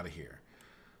in and out of here.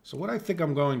 So what I think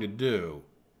I'm going to do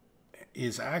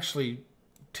is actually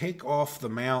take off the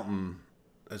mountain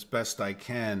as best I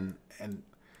can, and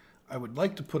I would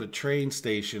like to put a train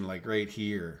station like right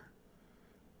here,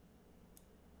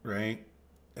 right?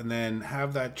 And then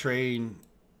have that train,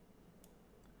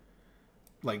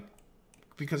 like,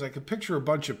 because I could picture a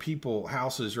bunch of people,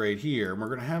 houses right here, and we're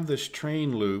going to have this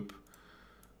train loop,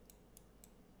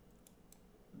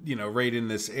 you know, right in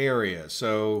this area.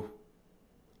 So,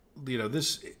 you know,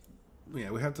 this, you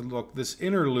know, we have to look, this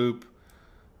inner loop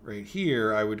right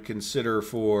here, I would consider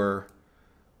for,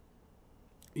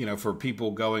 you know, for people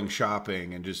going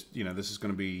shopping, and just, you know, this is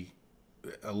going to be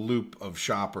a loop of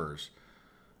shoppers.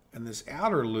 And this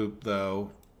outer loop,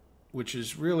 though, which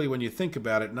is really, when you think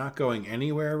about it, not going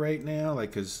anywhere right now,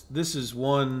 like, because this is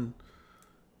one,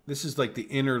 this is like the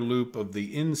inner loop of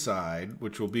the inside,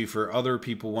 which will be for other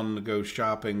people wanting to go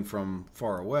shopping from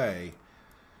far away.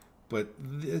 But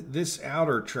this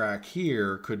outer track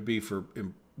here could be for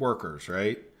workers,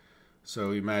 right?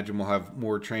 So imagine we'll have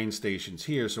more train stations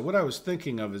here. So what I was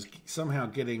thinking of is somehow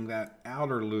getting that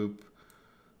outer loop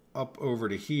up over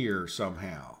to here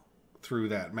somehow through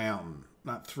that mountain.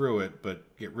 Not through it,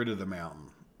 but get rid of the mountain,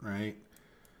 right?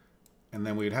 And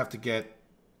then we'd have to get,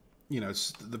 you know,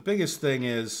 the biggest thing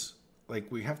is,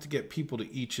 like, we have to get people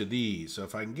to each of these. So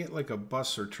if I can get like a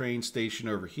bus or train station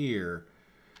over here,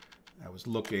 I was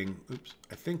looking, oops,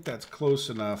 I think that's close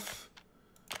enough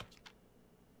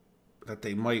that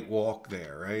they might walk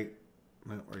there, right?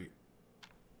 No,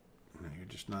 you're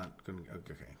just not going to,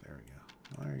 okay, there we go.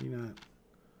 Why are you not?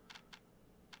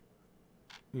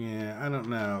 Yeah, I don't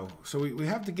know. So we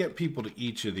have to get people to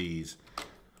each of these.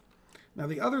 Now,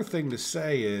 the other thing to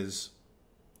say is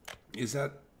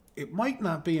that it might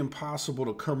not be impossible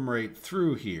to come right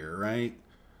through here, right?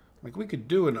 Like, we could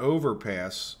do an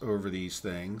overpass over these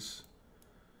things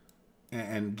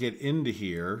and get into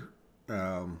here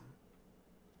and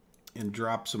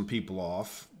drop some people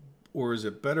off. Or is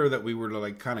it better that we were to,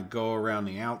 like, kind of go around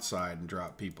the outside and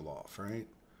drop people off, right?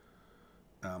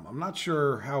 I'm not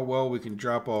sure how well we can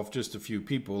drop off just a few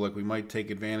people. Like, we might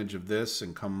take advantage of this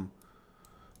and come,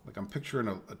 like, I'm picturing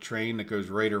a train that goes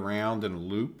right around in a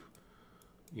loop.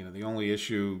 You know, the only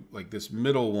issue, like this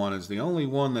middle one, is the only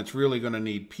one that's really going to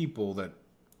need people that,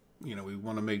 you know, we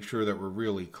want to make sure that we're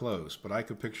really close. But I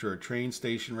could picture a train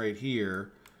station right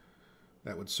here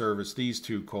that would service these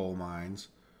two coal mines,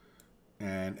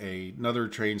 and another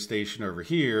train station over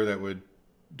here that would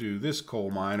do this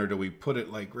coal mine. Or do we put it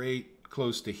like right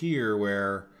close to here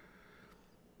where,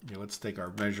 you know, let's take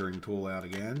our measuring tool out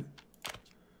again.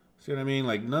 See what I mean?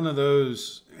 Like, none of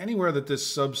those, anywhere that this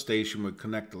substation would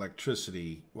connect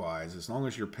electricity wise, as long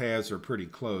as your paths are pretty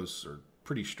close or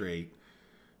pretty straight,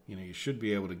 you know, you should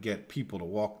be able to get people to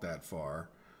walk that far.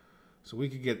 So we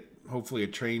could get hopefully a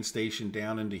train station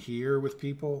down into here with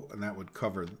people, and that would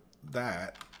cover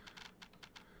that.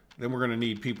 Then we're going to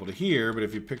need people to here, but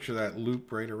if you picture that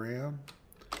loop right around.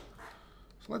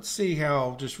 So let's see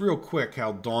how, just real quick,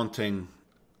 how daunting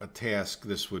a task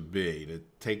this would be to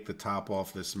take the top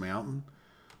off this mountain.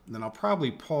 And then I'll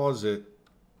probably pause it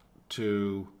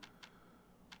to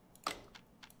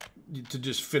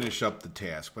just finish up the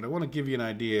task. But I want to give you an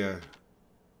idea,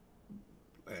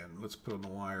 and let's put on the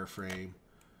wireframe,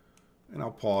 and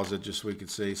I'll pause it just so we can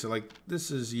see. So, like,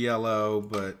 this is yellow,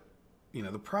 but, you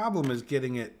know, the problem is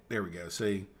getting it, there we go.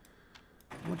 See,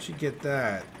 once you get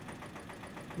that,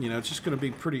 you know, it's just going to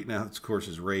be pretty, now of course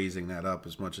is raising that up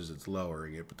as much as it's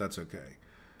lowering it, but that's okay.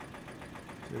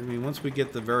 So, I mean, once we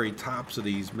get the very tops of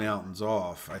these mountains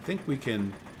off, I think we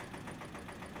can,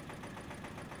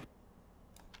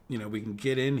 you know, we can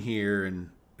get in here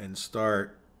and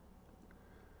start,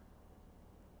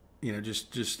 you know,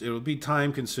 just it'll be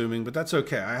time consuming, but that's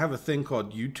okay. I have a thing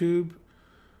called YouTube,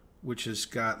 which has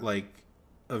got like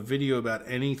a video about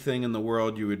anything in the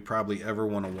world you would probably ever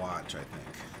want to watch, I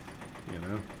think. You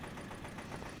know?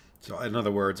 So in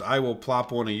other words, I will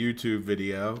plop on a YouTube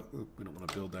video. Oop, we don't want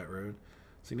to build that road.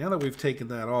 See, now that we've taken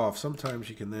that off, sometimes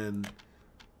you can then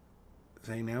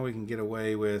say, now we can get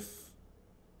away with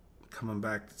coming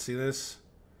back. See this?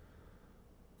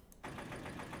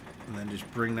 And then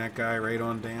just bring that guy right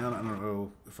on down. I don't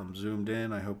know if I'm zoomed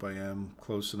in. I hope I am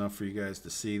close enough for you guys to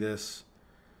see this.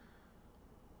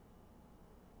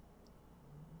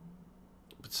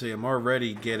 See, I'm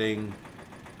already getting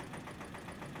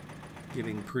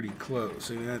pretty close.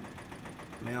 See that?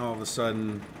 Now all of a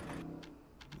sudden,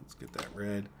 let's get that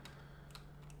red.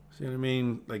 See what I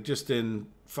mean? Like just in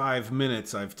 5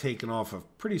 minutes, I've taken off a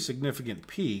pretty significant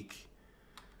peak.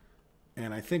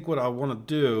 And I think what I want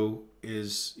to do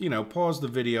is, you know, pause the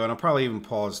video, and I'll probably even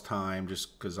pause time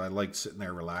just because I like sitting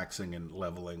there relaxing and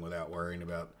leveling without worrying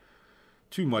about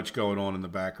too much going on in the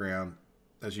background.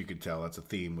 As you can tell, that's a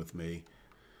theme with me.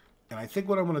 And I think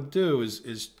what I'm going to do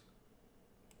is,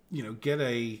 you know, get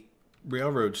a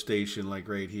railroad station like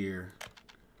right here.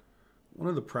 One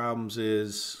of the problems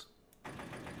is,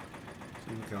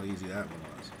 see, look how easy that one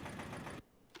was.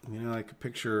 You know, I could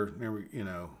picture, you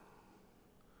know,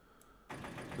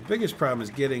 the biggest problem is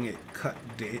getting it cut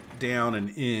down and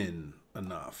in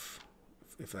enough,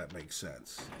 if that makes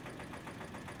sense.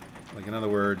 Like, in other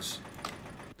words,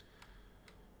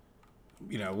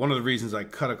 you know, one of the reasons I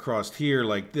cut across here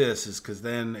like this is because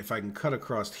then if I can cut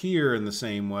across here in the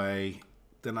same way,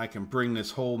 then I can bring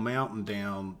this whole mountain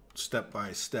down step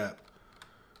by step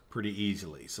pretty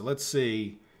easily. So let's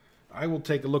see. I will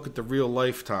take a look at the real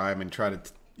lifetime and try to,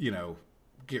 you know,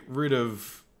 get rid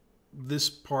of this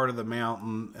part of the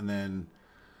mountain, and then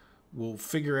we'll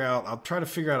figure out, I'll try to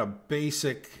figure out a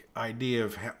basic idea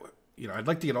of how, you know, I'd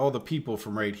like to get all the people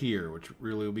from right here, which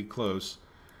really will be close.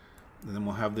 And then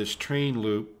we'll have this train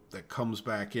loop that comes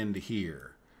back into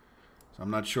here. So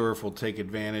I'm not sure if we'll take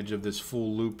advantage of this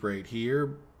full loop right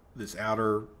here, this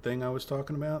outer thing I was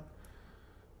talking about.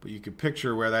 But you could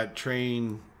picture where that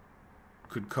train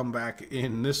could come back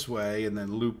in this way and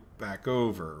then loop back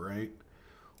over, right?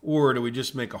 Or do we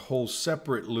just make a whole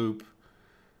separate loop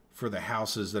for the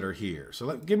houses that are here?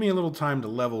 So give me a little time to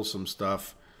level some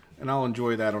stuff, and I'll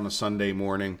enjoy that on a Sunday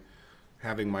morning,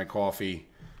 having my coffee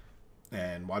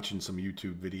and watching some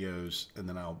YouTube videos, and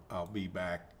then I'll be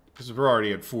back, because we're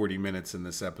already at 40 minutes in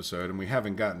this episode, and we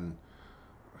haven't gotten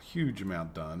a huge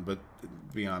amount done. But to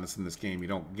be honest, in this game, you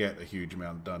don't get a huge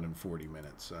amount done in 40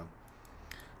 minutes. So,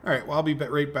 all right, well, I'll be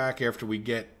right back after we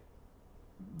get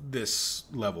this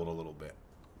leveled a little bit.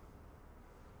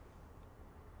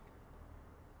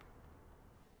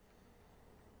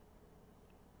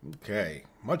 Okay,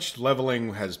 much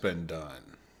leveling has been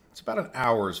done. It's about an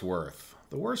hour's worth.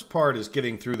 The worst part is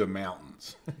getting through the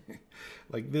mountains.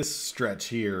 Like this stretch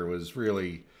here was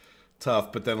really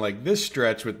tough, but then like this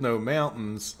stretch with no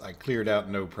mountains, I cleared out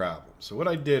no problem. So what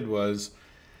I did was,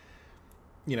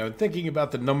 you know, thinking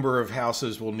about the number of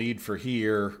houses we'll need for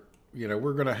here, you know,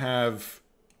 we're going to have,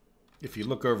 if you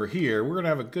look over here, we're going to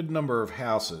have a good number of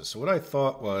houses. So what I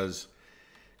thought was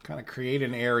kind of create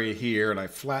an area here, and I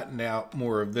flattened out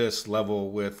more of this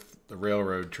level with the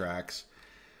railroad tracks.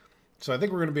 So I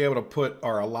think we're going to be able to put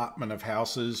our allotment of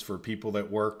houses for people that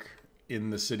work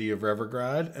in the city of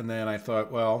Revergrad. And then I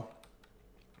thought, well,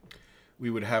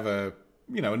 we would have a,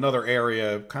 you know, another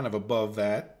area kind of above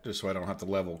that, just so I don't have to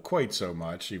level quite so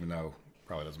much, even though it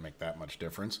probably doesn't make that much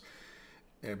difference.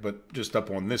 But just up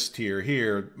on this tier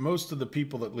here, most of the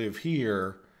people that live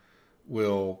here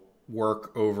will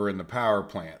work over in the power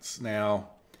plants. Now,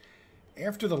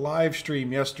 after the live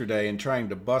stream yesterday and trying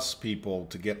to bus people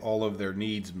to get all of their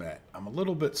needs met, I'm a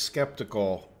little bit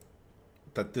skeptical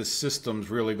that this system's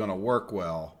really going to work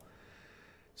well.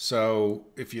 So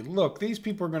if you look, these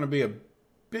people are going to be a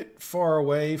bit far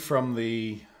away from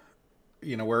the,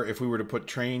 you know, where if we were to put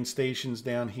train stations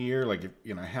down here, like, if,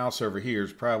 you know, a house over here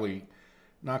is probably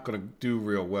not going to do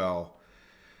real well.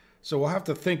 So we'll have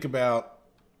to think about,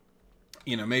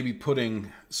 you know, maybe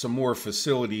putting some more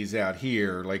facilities out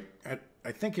here. Like,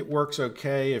 I think it works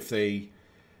okay if they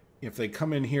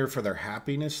come in here for their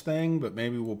happiness thing, but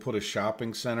maybe we'll put a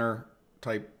shopping center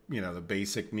type, you know, the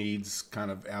basic needs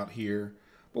kind of out here.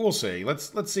 But we'll see.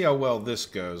 Let's see how well this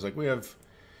goes. Like, we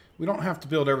don't have to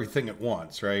build everything at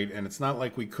once, right? And it's not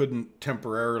like we couldn't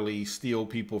temporarily steal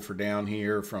people for down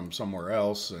here from somewhere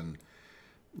else. And,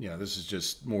 you know, this is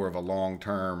just more of a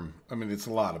long-term, I mean, it's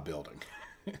a lot of building.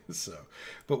 So,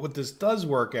 but what this does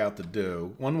work out to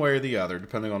do, one way or the other,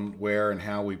 depending on where and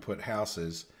how we put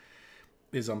houses,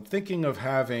 is I'm thinking of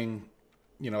having,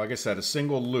 you know, like I said, a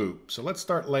single loop. So let's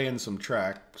start laying some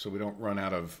track so we don't run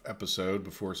out of episode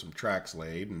before some track's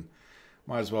laid. And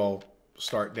might as well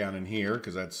start down in here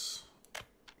because that's,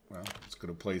 well, as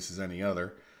good a place as any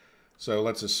other. So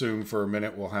let's assume for a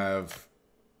minute we'll have,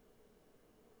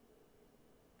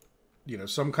 you know,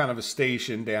 some kind of a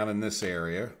station down in this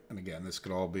area. And again, this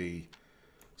could all be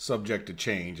subject to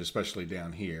change, especially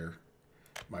down here.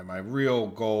 My real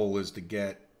goal is to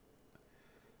get,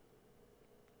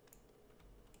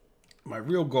 what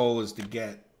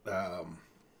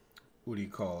do you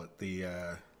call it?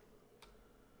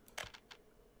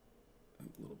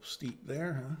 A little steep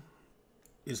there, huh?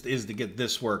 Is to get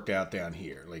this worked out down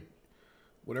here. Like,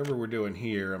 whatever we're doing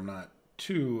here, I'm not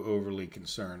too overly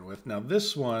concerned with. Now,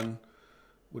 this one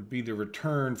would be the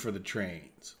return for the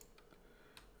trains.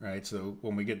 Right, so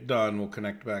when we get done, we'll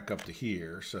connect back up to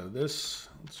here. So this,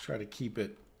 let's try to keep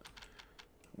it, I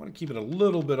want to keep it a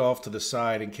little bit off to the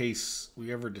side in case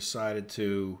we ever decided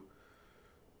to,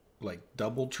 like,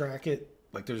 double track it.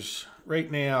 Like, there's, right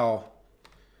now,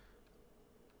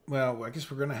 well, I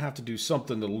guess we're going to have to do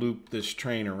something to loop this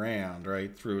train around,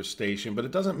 right, through a station. But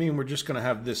it doesn't mean we're just going to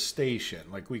have this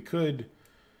station. Like, we could,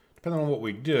 depending on what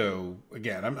we do,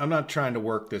 again, I'm not trying to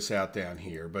work this out down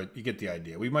here, but you get the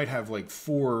idea. We might have like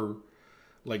 4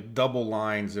 like double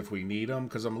lines if we need them,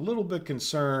 because I'm a little bit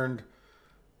concerned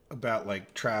about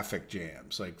like traffic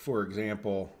jams. Like, for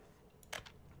example,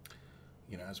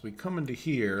 you know, as we come into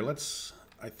here,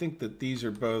 I think that these are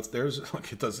both, there's,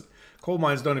 like, it doesn't, coal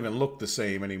mines don't even look the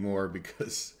same anymore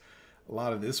because a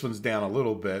lot of this one's down a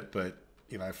little bit, but,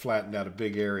 you know, I flattened out a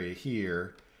big area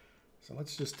here. So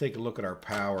let's just take a look at our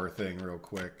power thing real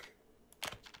quick.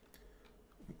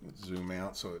 Let's zoom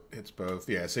out so it hits both.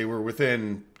 Yeah, say we're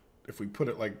within, if we put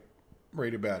it like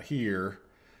right about here,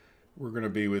 we're going to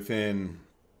be within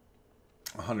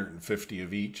 150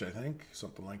 of each, I think,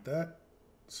 something like that.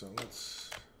 So let's,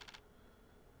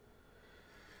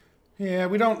 yeah,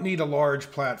 we don't need a large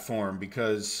platform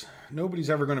because nobody's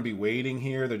ever going to be waiting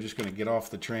here. They're just going to get off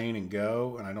the train and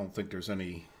go, and I don't think there's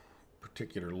any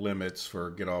particular limits for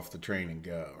get off the train and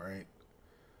go, right?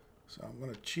 So I'm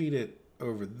going to cheat it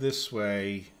over this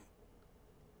way,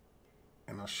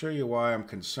 and I'll show you why I'm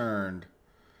concerned.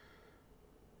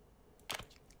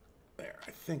 There,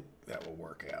 I think that will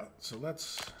work out. So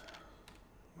let's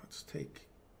take,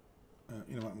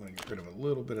 you know what, I'm going to get rid of a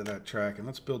little bit of that track, and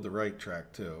let's build the right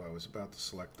track too. I was about to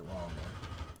select the wrong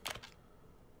one.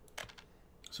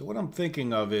 So what I'm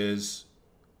thinking of is,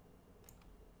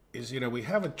 you know, we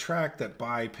have a track that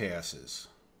bypasses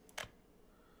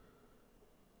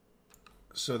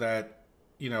so that,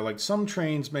 you know, like some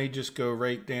trains may just go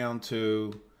right down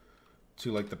to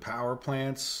like the power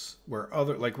plants where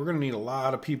other, like we're going to need a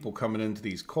lot of people coming into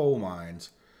these coal mines.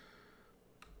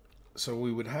 So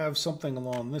we would have something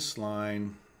along this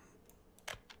line.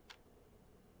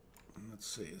 Let's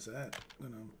see, is that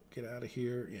going to get out of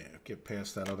here? Yeah, get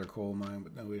past that other coal mine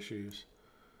with no issues.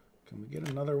 Can we get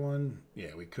another one?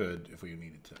 Yeah, we could if we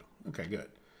needed to. Okay, good.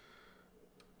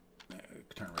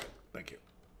 Turn right. Thank you.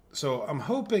 So I'm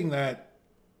hoping that,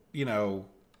 you know,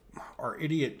 our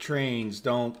idiot trains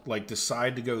don't like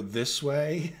decide to go this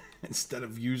way instead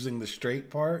of using the straight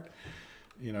part.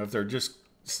 You know, if they're just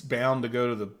bound to go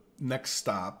to the next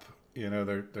stop, you know,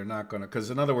 they're not going to. Because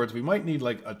in other words, we might need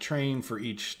like a train for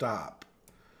each stop,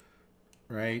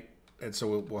 right? And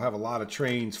so we'll have a lot of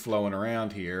trains flowing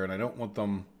around here, and I don't want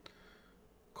them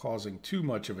causing too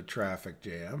much of a traffic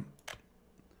jam.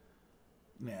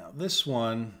 Now this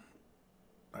one,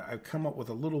 I've come up with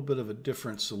a little bit of a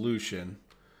different solution.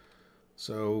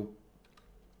 So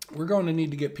we're going to need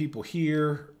to get people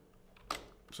here.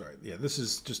 Sorry, yeah, this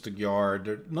is just a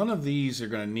yard. None of these are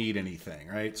going to need anything,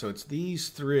 right? So it's these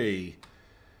 3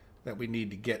 that we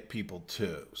need to get people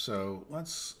to. So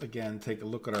let's, again, take a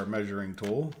look at our measuring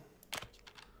tool.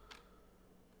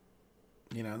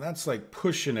 You know, that's like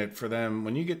pushing it for them.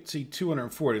 When you get to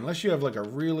 240, unless you have like a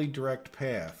really direct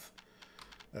path,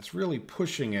 that's really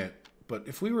pushing it. But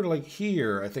if we were like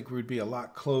here, I think we would be a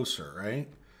lot closer, right?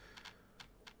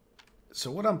 So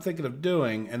what I'm thinking of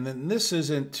doing, and then this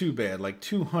isn't too bad, like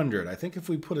 200. I think if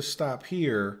we put a stop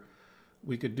here,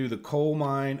 we could do the coal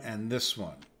mine and this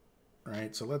one,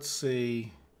 right? So let's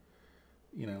see,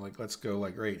 you know, like let's go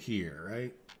like right here,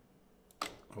 right?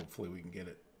 Hopefully we can get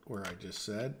it where I just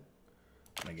said.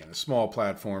 And again, a small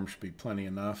platform should be plenty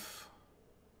enough.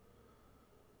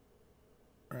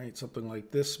 Right, something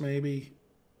like this maybe.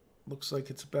 Looks like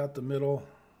it's about the middle,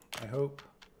 I hope.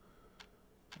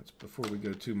 That's before we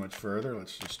go too much further.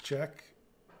 Let's just check.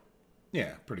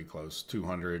 Yeah, pretty close,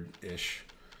 200-ish.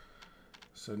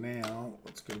 So now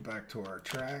let's go back to our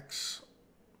tracks.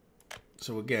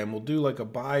 So again, we'll do like a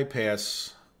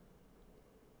bypass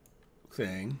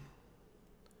thing.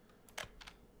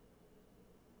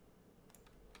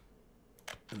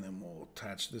 And then we'll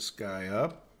attach this guy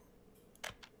up.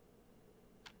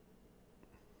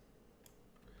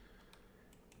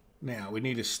 Now we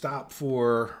need to stop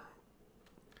for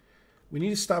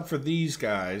these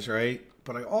guys, right?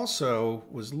 But I also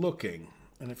was looking,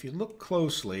 and if you look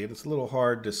closely, and it's a little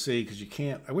hard to see because you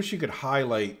can't, I wish you could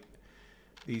highlight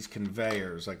these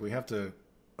conveyors. Like we have to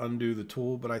undo the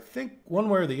tool, but I think one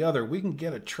way or the other, we can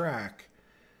get a track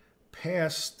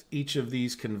past each of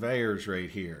these conveyors right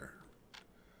here.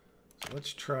 So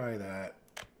let's try that.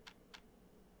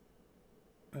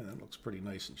 And that looks pretty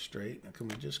nice and straight. Now can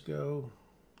we just go,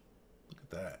 look at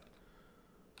that.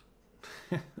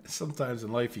 Sometimes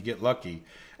in life you get lucky.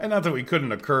 And not that we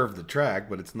couldn't have curved the track,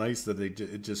 but it's nice that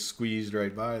it just squeezed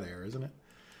right by there, isn't it?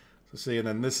 So see, and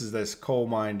then this is this coal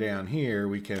mine down here.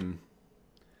 We can,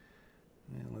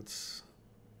 yeah, let's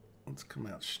come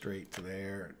out straight to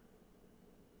there.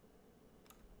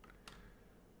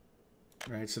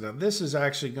 All right, so now this is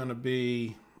actually going to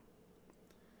be,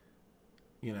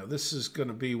 you know, this is going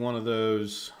to be one of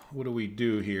those, what do we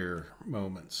do here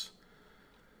moments.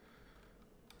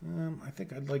 I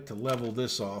think I'd like to level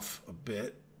this off a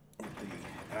bit with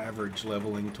the average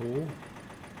leveling tool.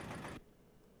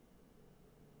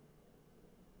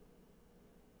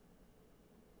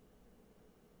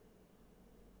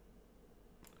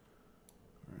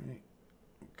 All right,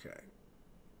 okay.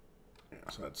 Yeah,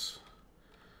 so that's,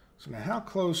 so now how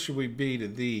close should we be to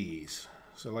these?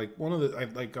 So like one of the,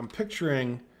 like I'm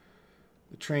picturing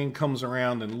the train comes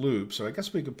around and loops. So I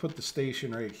guess we could put the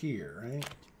station right here, right?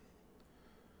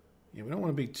 Yeah, we don't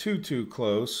want to be too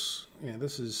close. Yeah,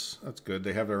 that's good.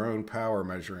 They have their own power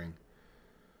measuring.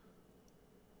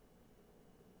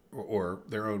 Or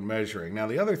their own measuring. Now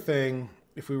the other thing,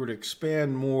 if we were to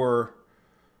expand more,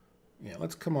 yeah,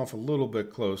 let's come off a little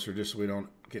bit closer just so we don't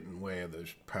get in the way of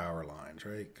those power lines,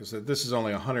 right? Because this is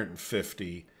only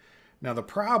 150. Now the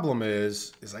problem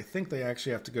is I think they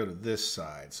actually have to go to this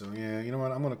side. So yeah, you know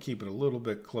what? I'm going to keep it a little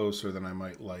bit closer than I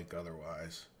might like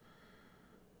otherwise.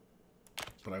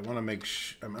 But I want to make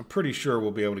sure, I'm pretty sure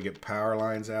we'll be able to get power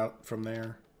lines out from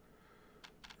there,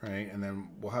 right? And then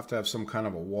we'll have to have some kind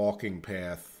of a walking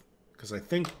path, because I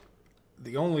think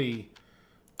the only,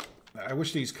 I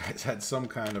wish these guys had some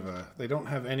kind of a, they don't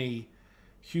have any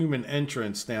human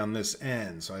entrance down this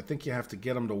end, so I think you have to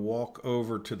get them to walk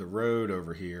over to the road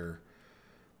over here.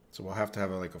 So we'll have to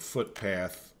have like a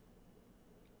footpath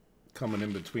coming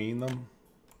in between them.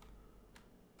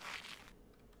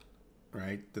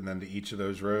 Right, and then to each of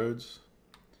those roads.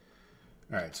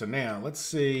 All right, so now let's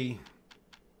see.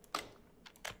 I'm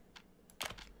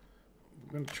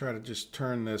going to try to just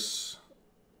turn this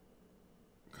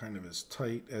kind of as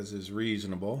tight as is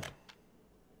reasonable.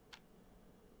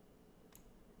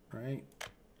 Right?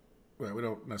 Well, we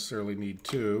don't necessarily need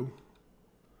two.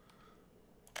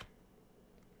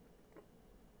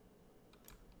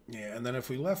 Yeah, and then if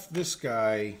we left this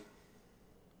guy,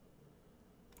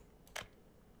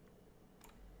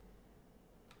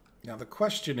 now the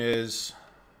question is,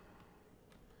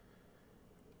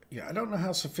 yeah, I don't know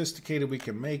how sophisticated we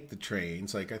can make the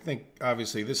trains. Like, I think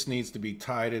obviously this needs to be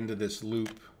tied into this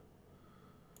loop,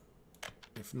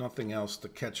 if nothing else, to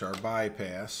catch our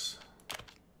bypass.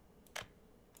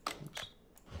 Oops.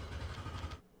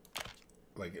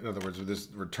 Like, in other words, with this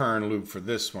return loop for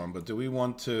this one. But do we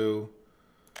want to,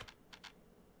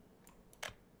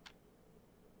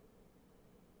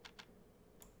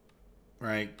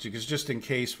 right? Because just in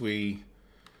case we,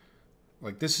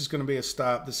 like, this is going to be a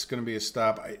stop, this is going to be a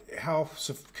stop. How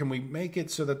can we make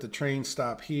it so that the trains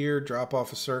stop here, drop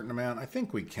off a certain amount? I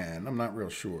think we can. I'm not real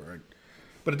sure.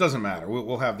 But it doesn't matter.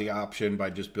 We'll have the option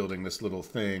by just building this little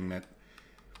thing that,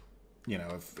 you know,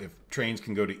 if trains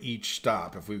can go to each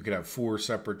stop, if we could have 4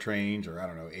 separate trains, or I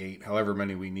don't know, 8, however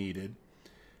many we needed.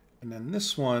 And then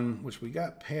this one, which we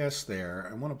got past there,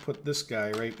 I want to put this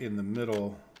guy right in the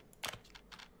middle.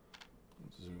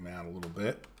 Zoom out a little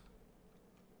bit.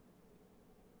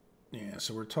 Yeah,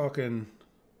 so we're talking,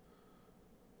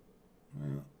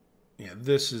 well, yeah,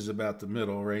 this is about the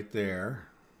middle right there.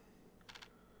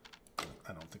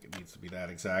 I don't think it needs to be that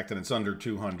exact, and it's under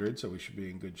 200, so we should be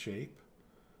in good shape.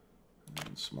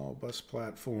 And small bus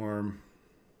platform.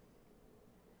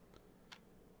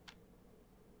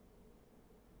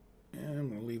 And I'm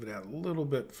going to leave it out a little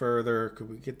bit further. Could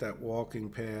we get that walking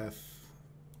path?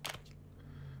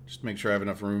 Just make sure I have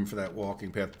enough room for that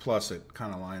walking path. Plus, it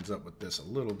kind of lines up with this a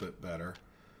little bit better.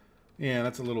 Yeah,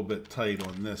 that's a little bit tight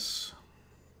on this.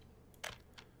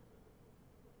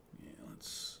 Yeah,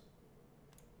 let's,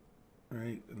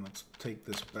 right, and let's take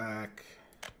this back.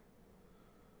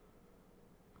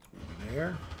 Maybe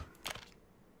there.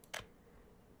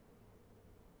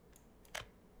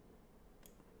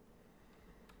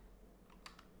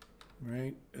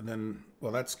 Right, and then,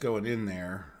 well, that's going in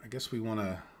there. I guess we want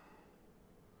to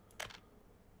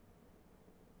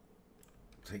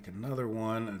take another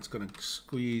one, and it's going to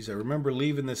squeeze. I remember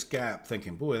leaving this gap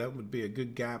thinking, boy, that would be a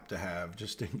good gap to have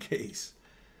just in case.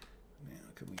 Now,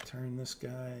 can we turn this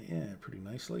guy? Yeah, pretty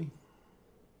nicely.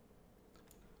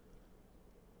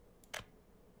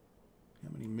 How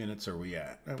many minutes are we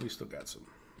at? Oh, we still got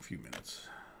a few minutes.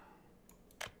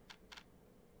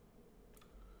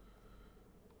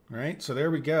 All right, so there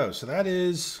we go. So that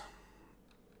is,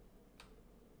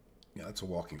 yeah, that's a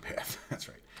walking path. That's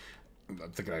right.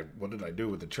 I'm thinking, what did I do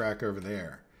with the track over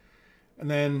there?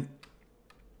 And then,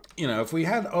 you know, if we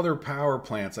had other power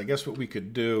plants, I guess what we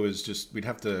could do is just, we'd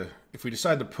have to, if we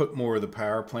decide to put more of the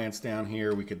power plants down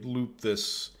here, we could loop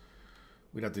this.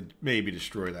 We'd have to maybe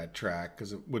destroy that track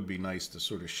because it would be nice to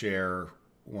sort of share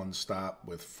one stop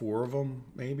with 4 of them,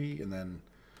 maybe, and then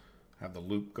have the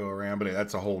loop go around. But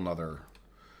that's a whole another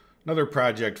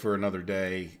project for another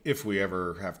day if we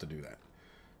ever have to do that.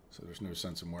 So there's no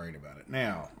sense in worrying about it.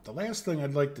 Now, the last thing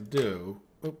I'd like to do,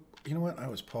 oh, you know what? I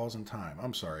was pausing time.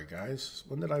 I'm sorry, guys.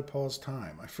 When did I pause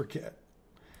time? I forget.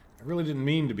 I really didn't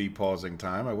mean to be pausing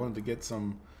time. I wanted to get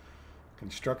some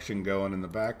construction going in the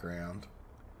background.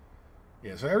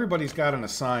 Yeah, so everybody's got an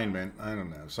assignment. I don't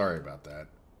know. Sorry about that.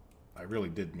 I really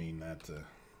did mean that to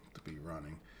be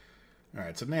running. All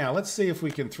right, so now let's see if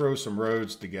we can throw some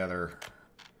roads together.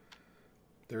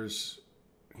 There's,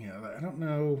 you know, I don't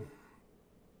know.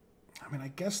 I mean, I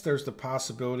guess there's the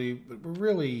possibility, but we're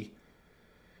really,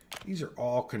 these are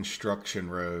all construction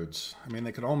roads. I mean,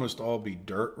 they could almost all be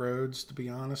dirt roads, to be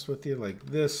honest with you. Like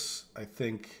this, I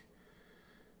think,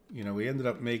 you know, we ended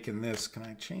up making this. Can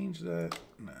I change that?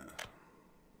 No.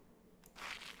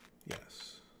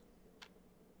 Yes.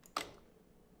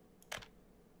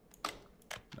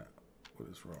 No. What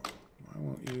is wrong? Why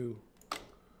won't you?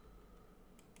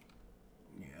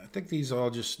 I think these all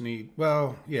just need,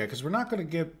 well, yeah, because we're not going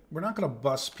to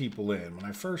bus people in. When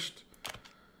I first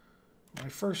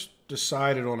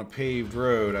decided on a paved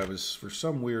road, I was, for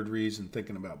some weird reason,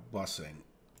 thinking about busing.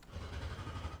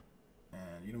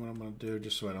 And you know what I'm going to do,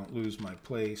 just so I don't lose my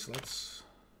place? Let's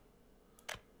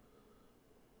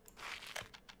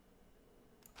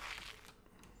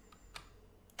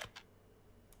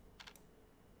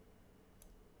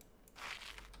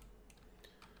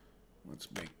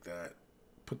make that,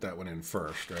 put that one in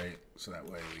first, right? So that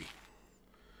way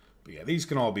but yeah, these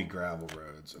can all be gravel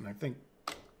roads. And I think,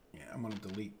 yeah, I'm going to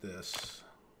delete this.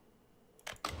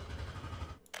 That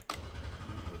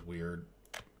was weird.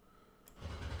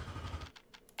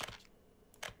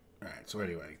 All right, so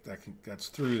anyway, that's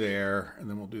through there. And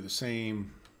then we'll do the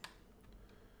same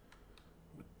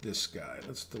with this guy.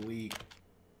 Let's delete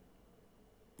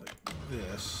like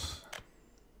this.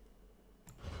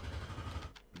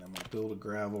 And then we'll build a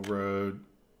gravel road.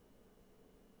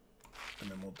 And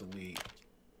then we'll delete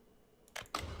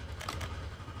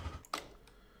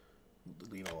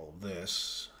all of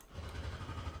this.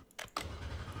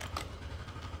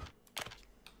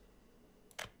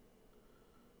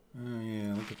 Oh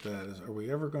yeah, look at that. Are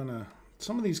we ever gonna,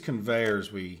 some of these conveyors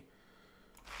there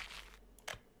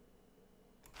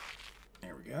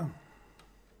we go.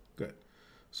 Good.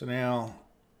 So now,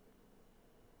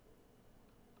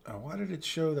 why did it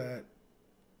show that?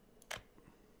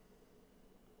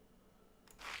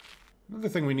 Another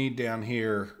thing we need down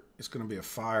here is going to be a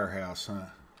firehouse, huh?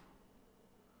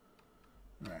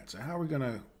 All right, so how are we going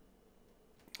to...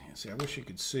 Yeah, see, I wish you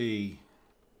could see...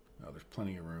 Oh, there's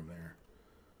plenty of room there.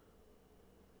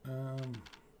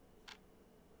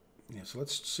 Yeah, so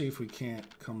let's see if we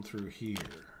can't come through here.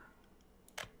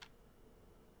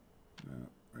 No,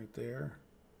 right there.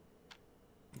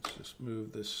 Let's just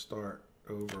move this start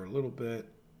over a little bit.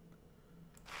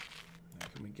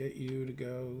 Can we get you to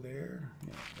go there?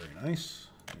 Yeah, very nice.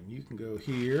 And you can go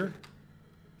here.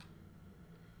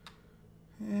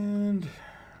 And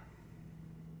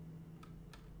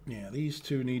yeah, these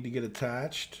two need to get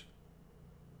attached.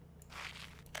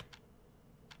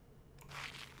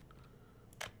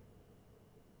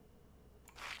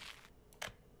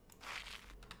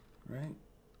 Right?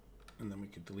 And then we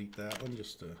could delete that one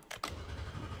just to make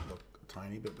it look a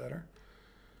tiny bit better.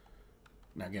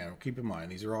 Now again, keep in mind,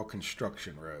 these are all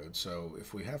construction roads, so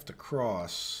if we have to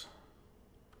cross,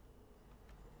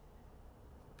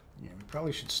 yeah, we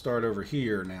probably should start over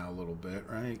here now a little bit,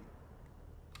 right?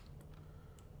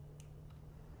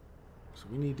 So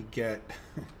we need to get,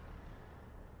 yeah,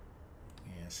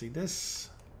 see this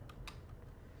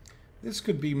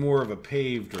could be more of a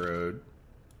paved road,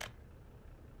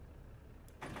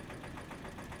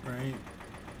 right?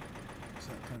 Is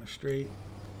that kind of straight?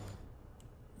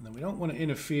 And then we don't want to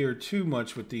interfere too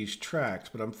much with these tracks,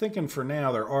 but I'm thinking for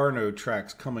now there are no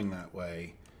tracks coming that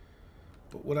way.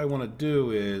 But what I want to do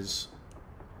is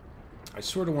I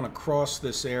sort of want to cross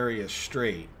this area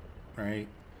straight, right?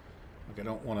 Like I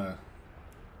don't want to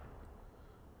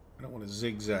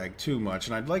zigzag too much,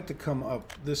 and I'd like to come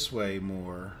up this way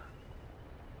more.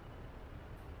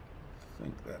 I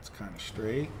think that's kind of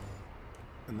straight.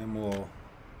 And then we'll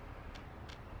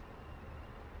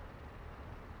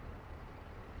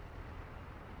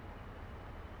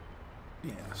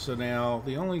So now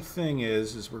the only thing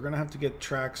is we're going to have to get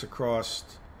tracks across.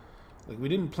 Like, we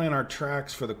didn't plan our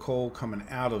tracks for the coal coming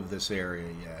out of this area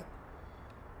yet.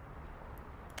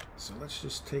 So let's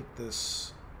just take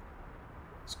this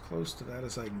as close to that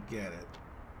as I can get it.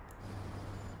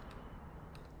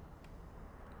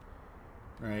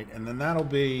 Right, and then that'll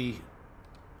be,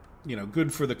 you know,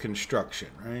 good for the construction,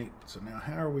 right? So now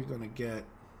how are we going to get...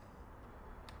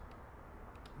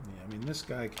 Yeah, I mean, this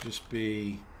guy could just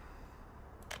be...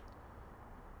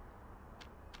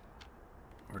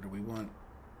 Or do we want...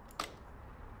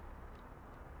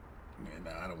 Yeah,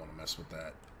 no, I don't want to mess with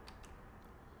that.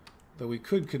 Though we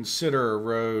could consider a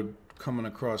road coming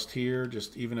across here,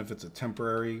 just even if it's a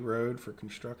temporary road for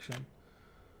construction.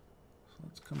 So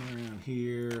let's come around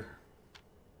here.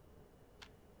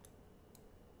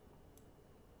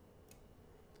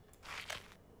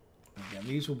 Again,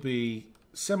 these will be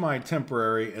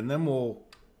semi-temporary, and then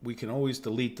we can always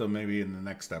delete them maybe in the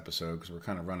next episode because we're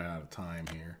kind of running out of time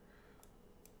here.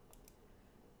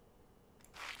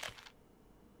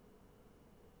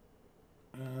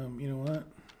 You know what?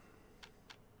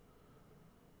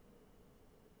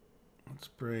 Let's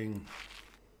bring...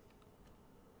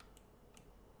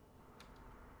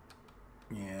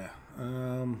 Yeah.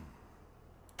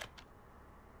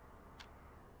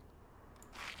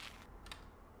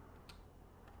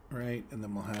 Right, and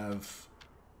then we'll have...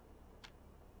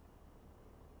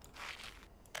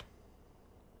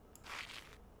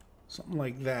 something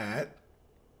like that.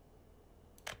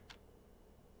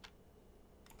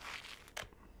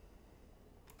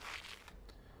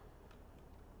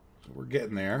 So we're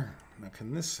getting there. Now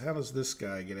how does this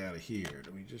guy get out of here?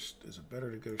 Do we just, is it better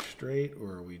to go straight,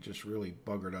 or are we just really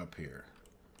buggered up here?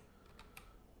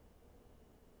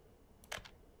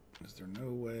 Is there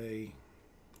no way?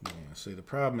 Yeah, see, the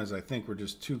problem is I think we're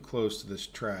just too close to this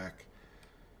track.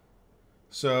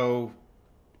 So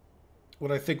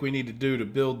what I think we need to do to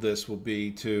build this will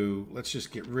be to, let's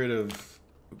just get rid of,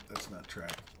 oops, that's not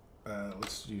track.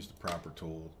 Let's use the proper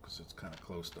tool because it's kind of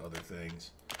close to other things.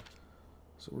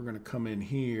 So we're going to come in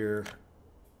here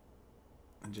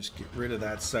and just get rid of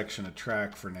that section of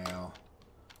track for now.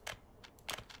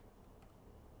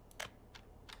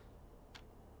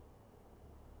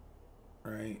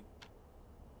 Right.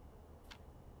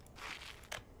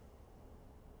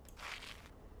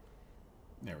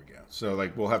 There we go. So,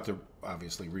 like, we'll have to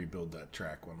obviously rebuild that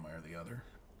track one way or the other.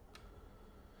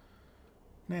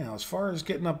 Now, as far as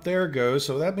getting up there goes,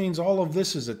 so that means all of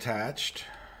this is attached.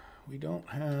 We don't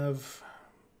have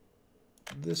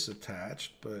this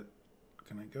attached, but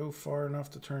can I go far enough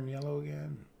to turn yellow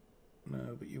again?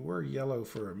 No, but you were yellow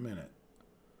for a minute.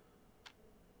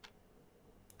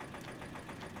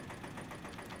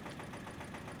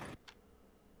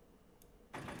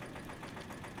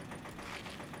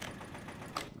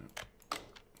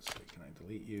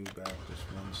 Delete you back just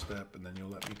one step, and then you'll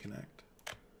let me connect.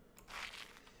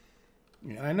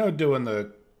 Yeah, I know doing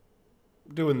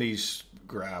these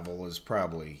gravel is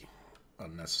probably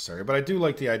unnecessary, but I do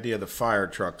like the idea of the fire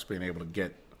trucks being able to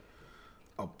get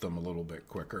up them a little bit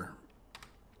quicker.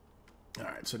 All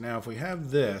right, so now if we have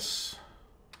this,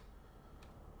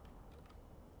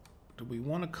 do we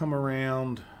want to come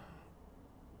around?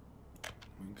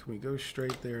 Can we go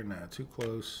straight there? No, too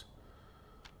close.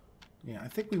 Yeah, I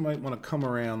think we might want to come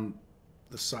around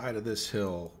the side of this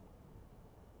hill.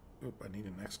 Oop, I need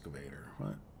an excavator.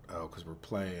 What? Oh, because we're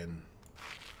playing.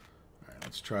 All right,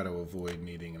 let's try to avoid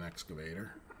needing an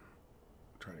excavator.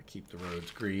 Try to keep the roads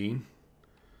green.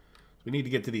 We need to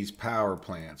get to these power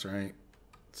plants, right?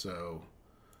 So,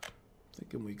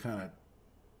 thinking we kind of...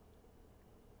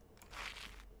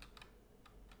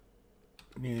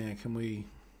 Yeah, can we...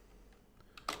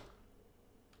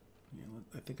 Yeah,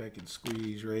 I think I can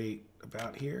squeeze right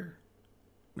about here.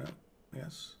 No,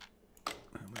 yes. How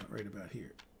about right about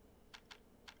here?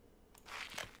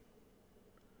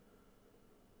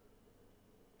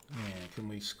 Yeah, can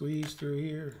we squeeze through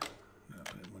here? No,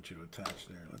 I didn't want you to attach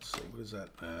there. Let's see, what is that?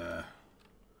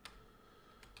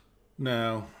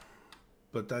 No,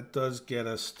 but that does get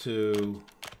us to...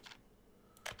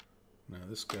 Now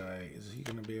this guy, is he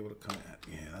going to be able to come at?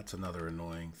 Yeah, that's another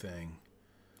annoying thing.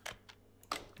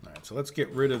 All right, so let's get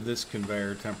rid of this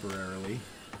conveyor temporarily.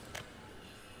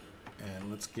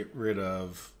 And let's get rid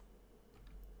of...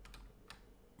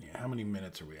 Yeah, how many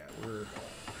minutes are we at? We're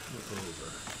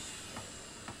over.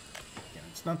 Again,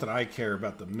 it's not that I care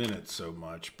about the minutes so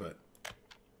much, but...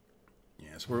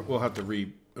 Yes, we'll have to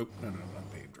Oh, no,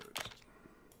 not paved roads.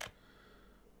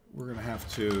 We're going to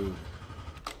have to...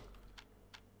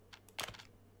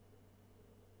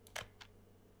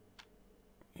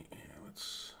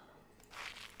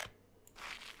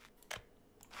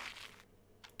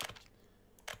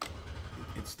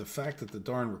 It's the fact that the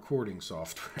darn recording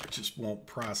software just won't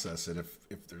process it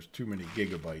if there's too many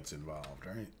gigabytes involved,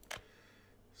 right?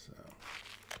 So.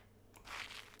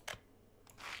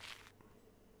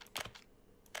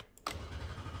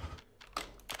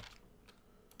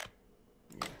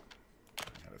 Yeah,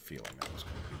 I had a feeling that was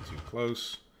going to be too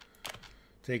close.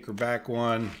 Take her back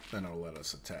one, then it'll let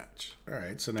us attach. All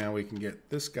right, so now we can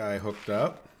get this guy hooked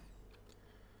up.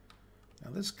 Now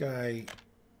this guy,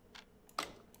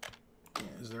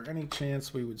 is there any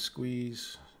chance we would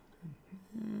squeeze?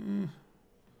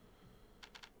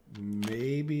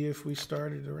 Maybe if we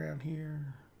started around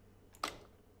here.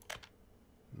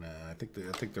 Nah, I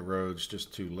think the road's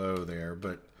just too low there,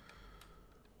 but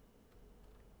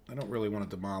I don't really want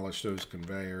to demolish those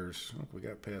conveyors. Look, we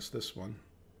got past this one.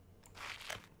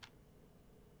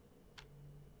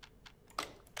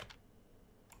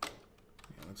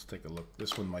 Let's take a look.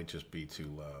 This one might just be too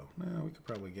low. No, we could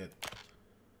probably get...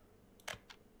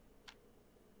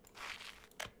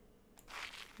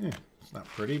 Yeah, it's not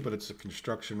pretty, but it's a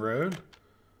construction road.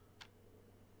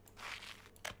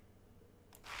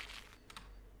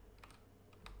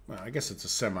 Well, I guess it's a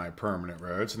semi-permanent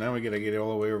road. So now we got to get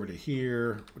all the way over to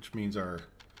here, which means our...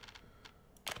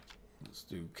 Let's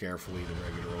do carefully the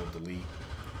regular old delete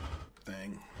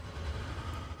thing.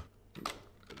 Good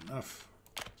enough.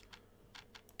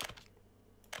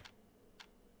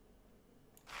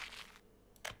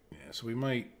 So we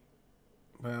might,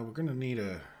 well, we're going to need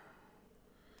a,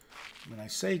 when I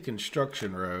say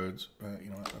construction roads, you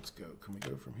know what, let's go. Can we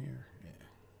go from here? Yeah.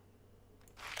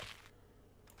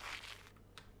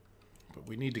 But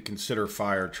we need to consider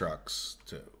fire trucks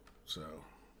too. So,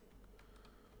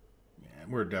 yeah,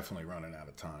 we're definitely running out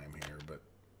of time here, but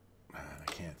I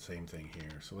can't, same thing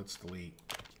here. So let's delete.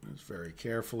 Let's very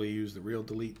carefully use the real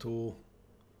delete tool.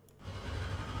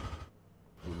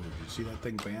 Ooh, did you see that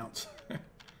thing bounce?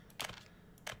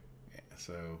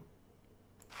 So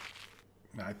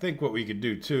I think what we could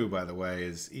do too, by the way,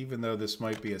 is even though this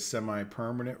might be a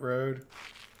semi-permanent road,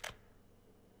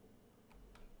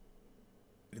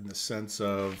 in the sense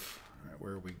of, all right,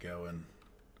 where are we going?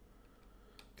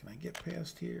 Can I get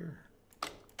past here?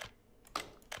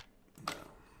 No.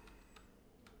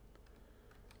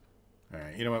 All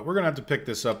right, you know what? We're going to have to pick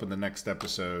this up in the next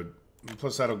episode.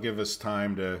 Plus, that'll give us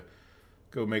time to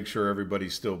go make sure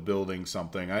everybody's still building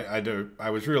something. I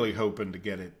was really hoping to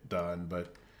get it done,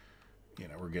 but you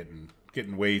know, we're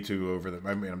getting way too over the.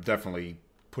 I mean, I'm definitely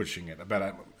pushing it. About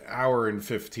an hour and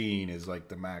 15 is like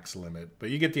the max limit, but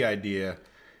you get the idea.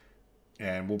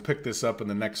 And we'll pick this up in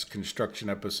the next construction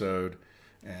episode.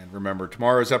 And remember,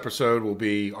 tomorrow's episode will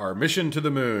be our mission to the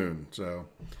moon. So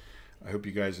I hope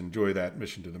you guys enjoy that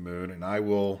mission to the moon, and I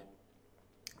will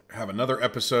have another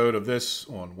episode of this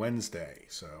on Wednesday.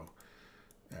 So.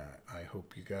 I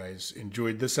hope you guys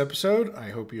enjoyed this episode. I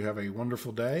hope you have a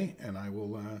wonderful day, and I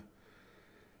will,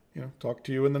 talk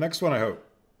to you in the next one, I hope.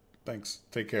 Thanks.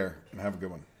 Take care, and have a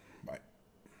good one.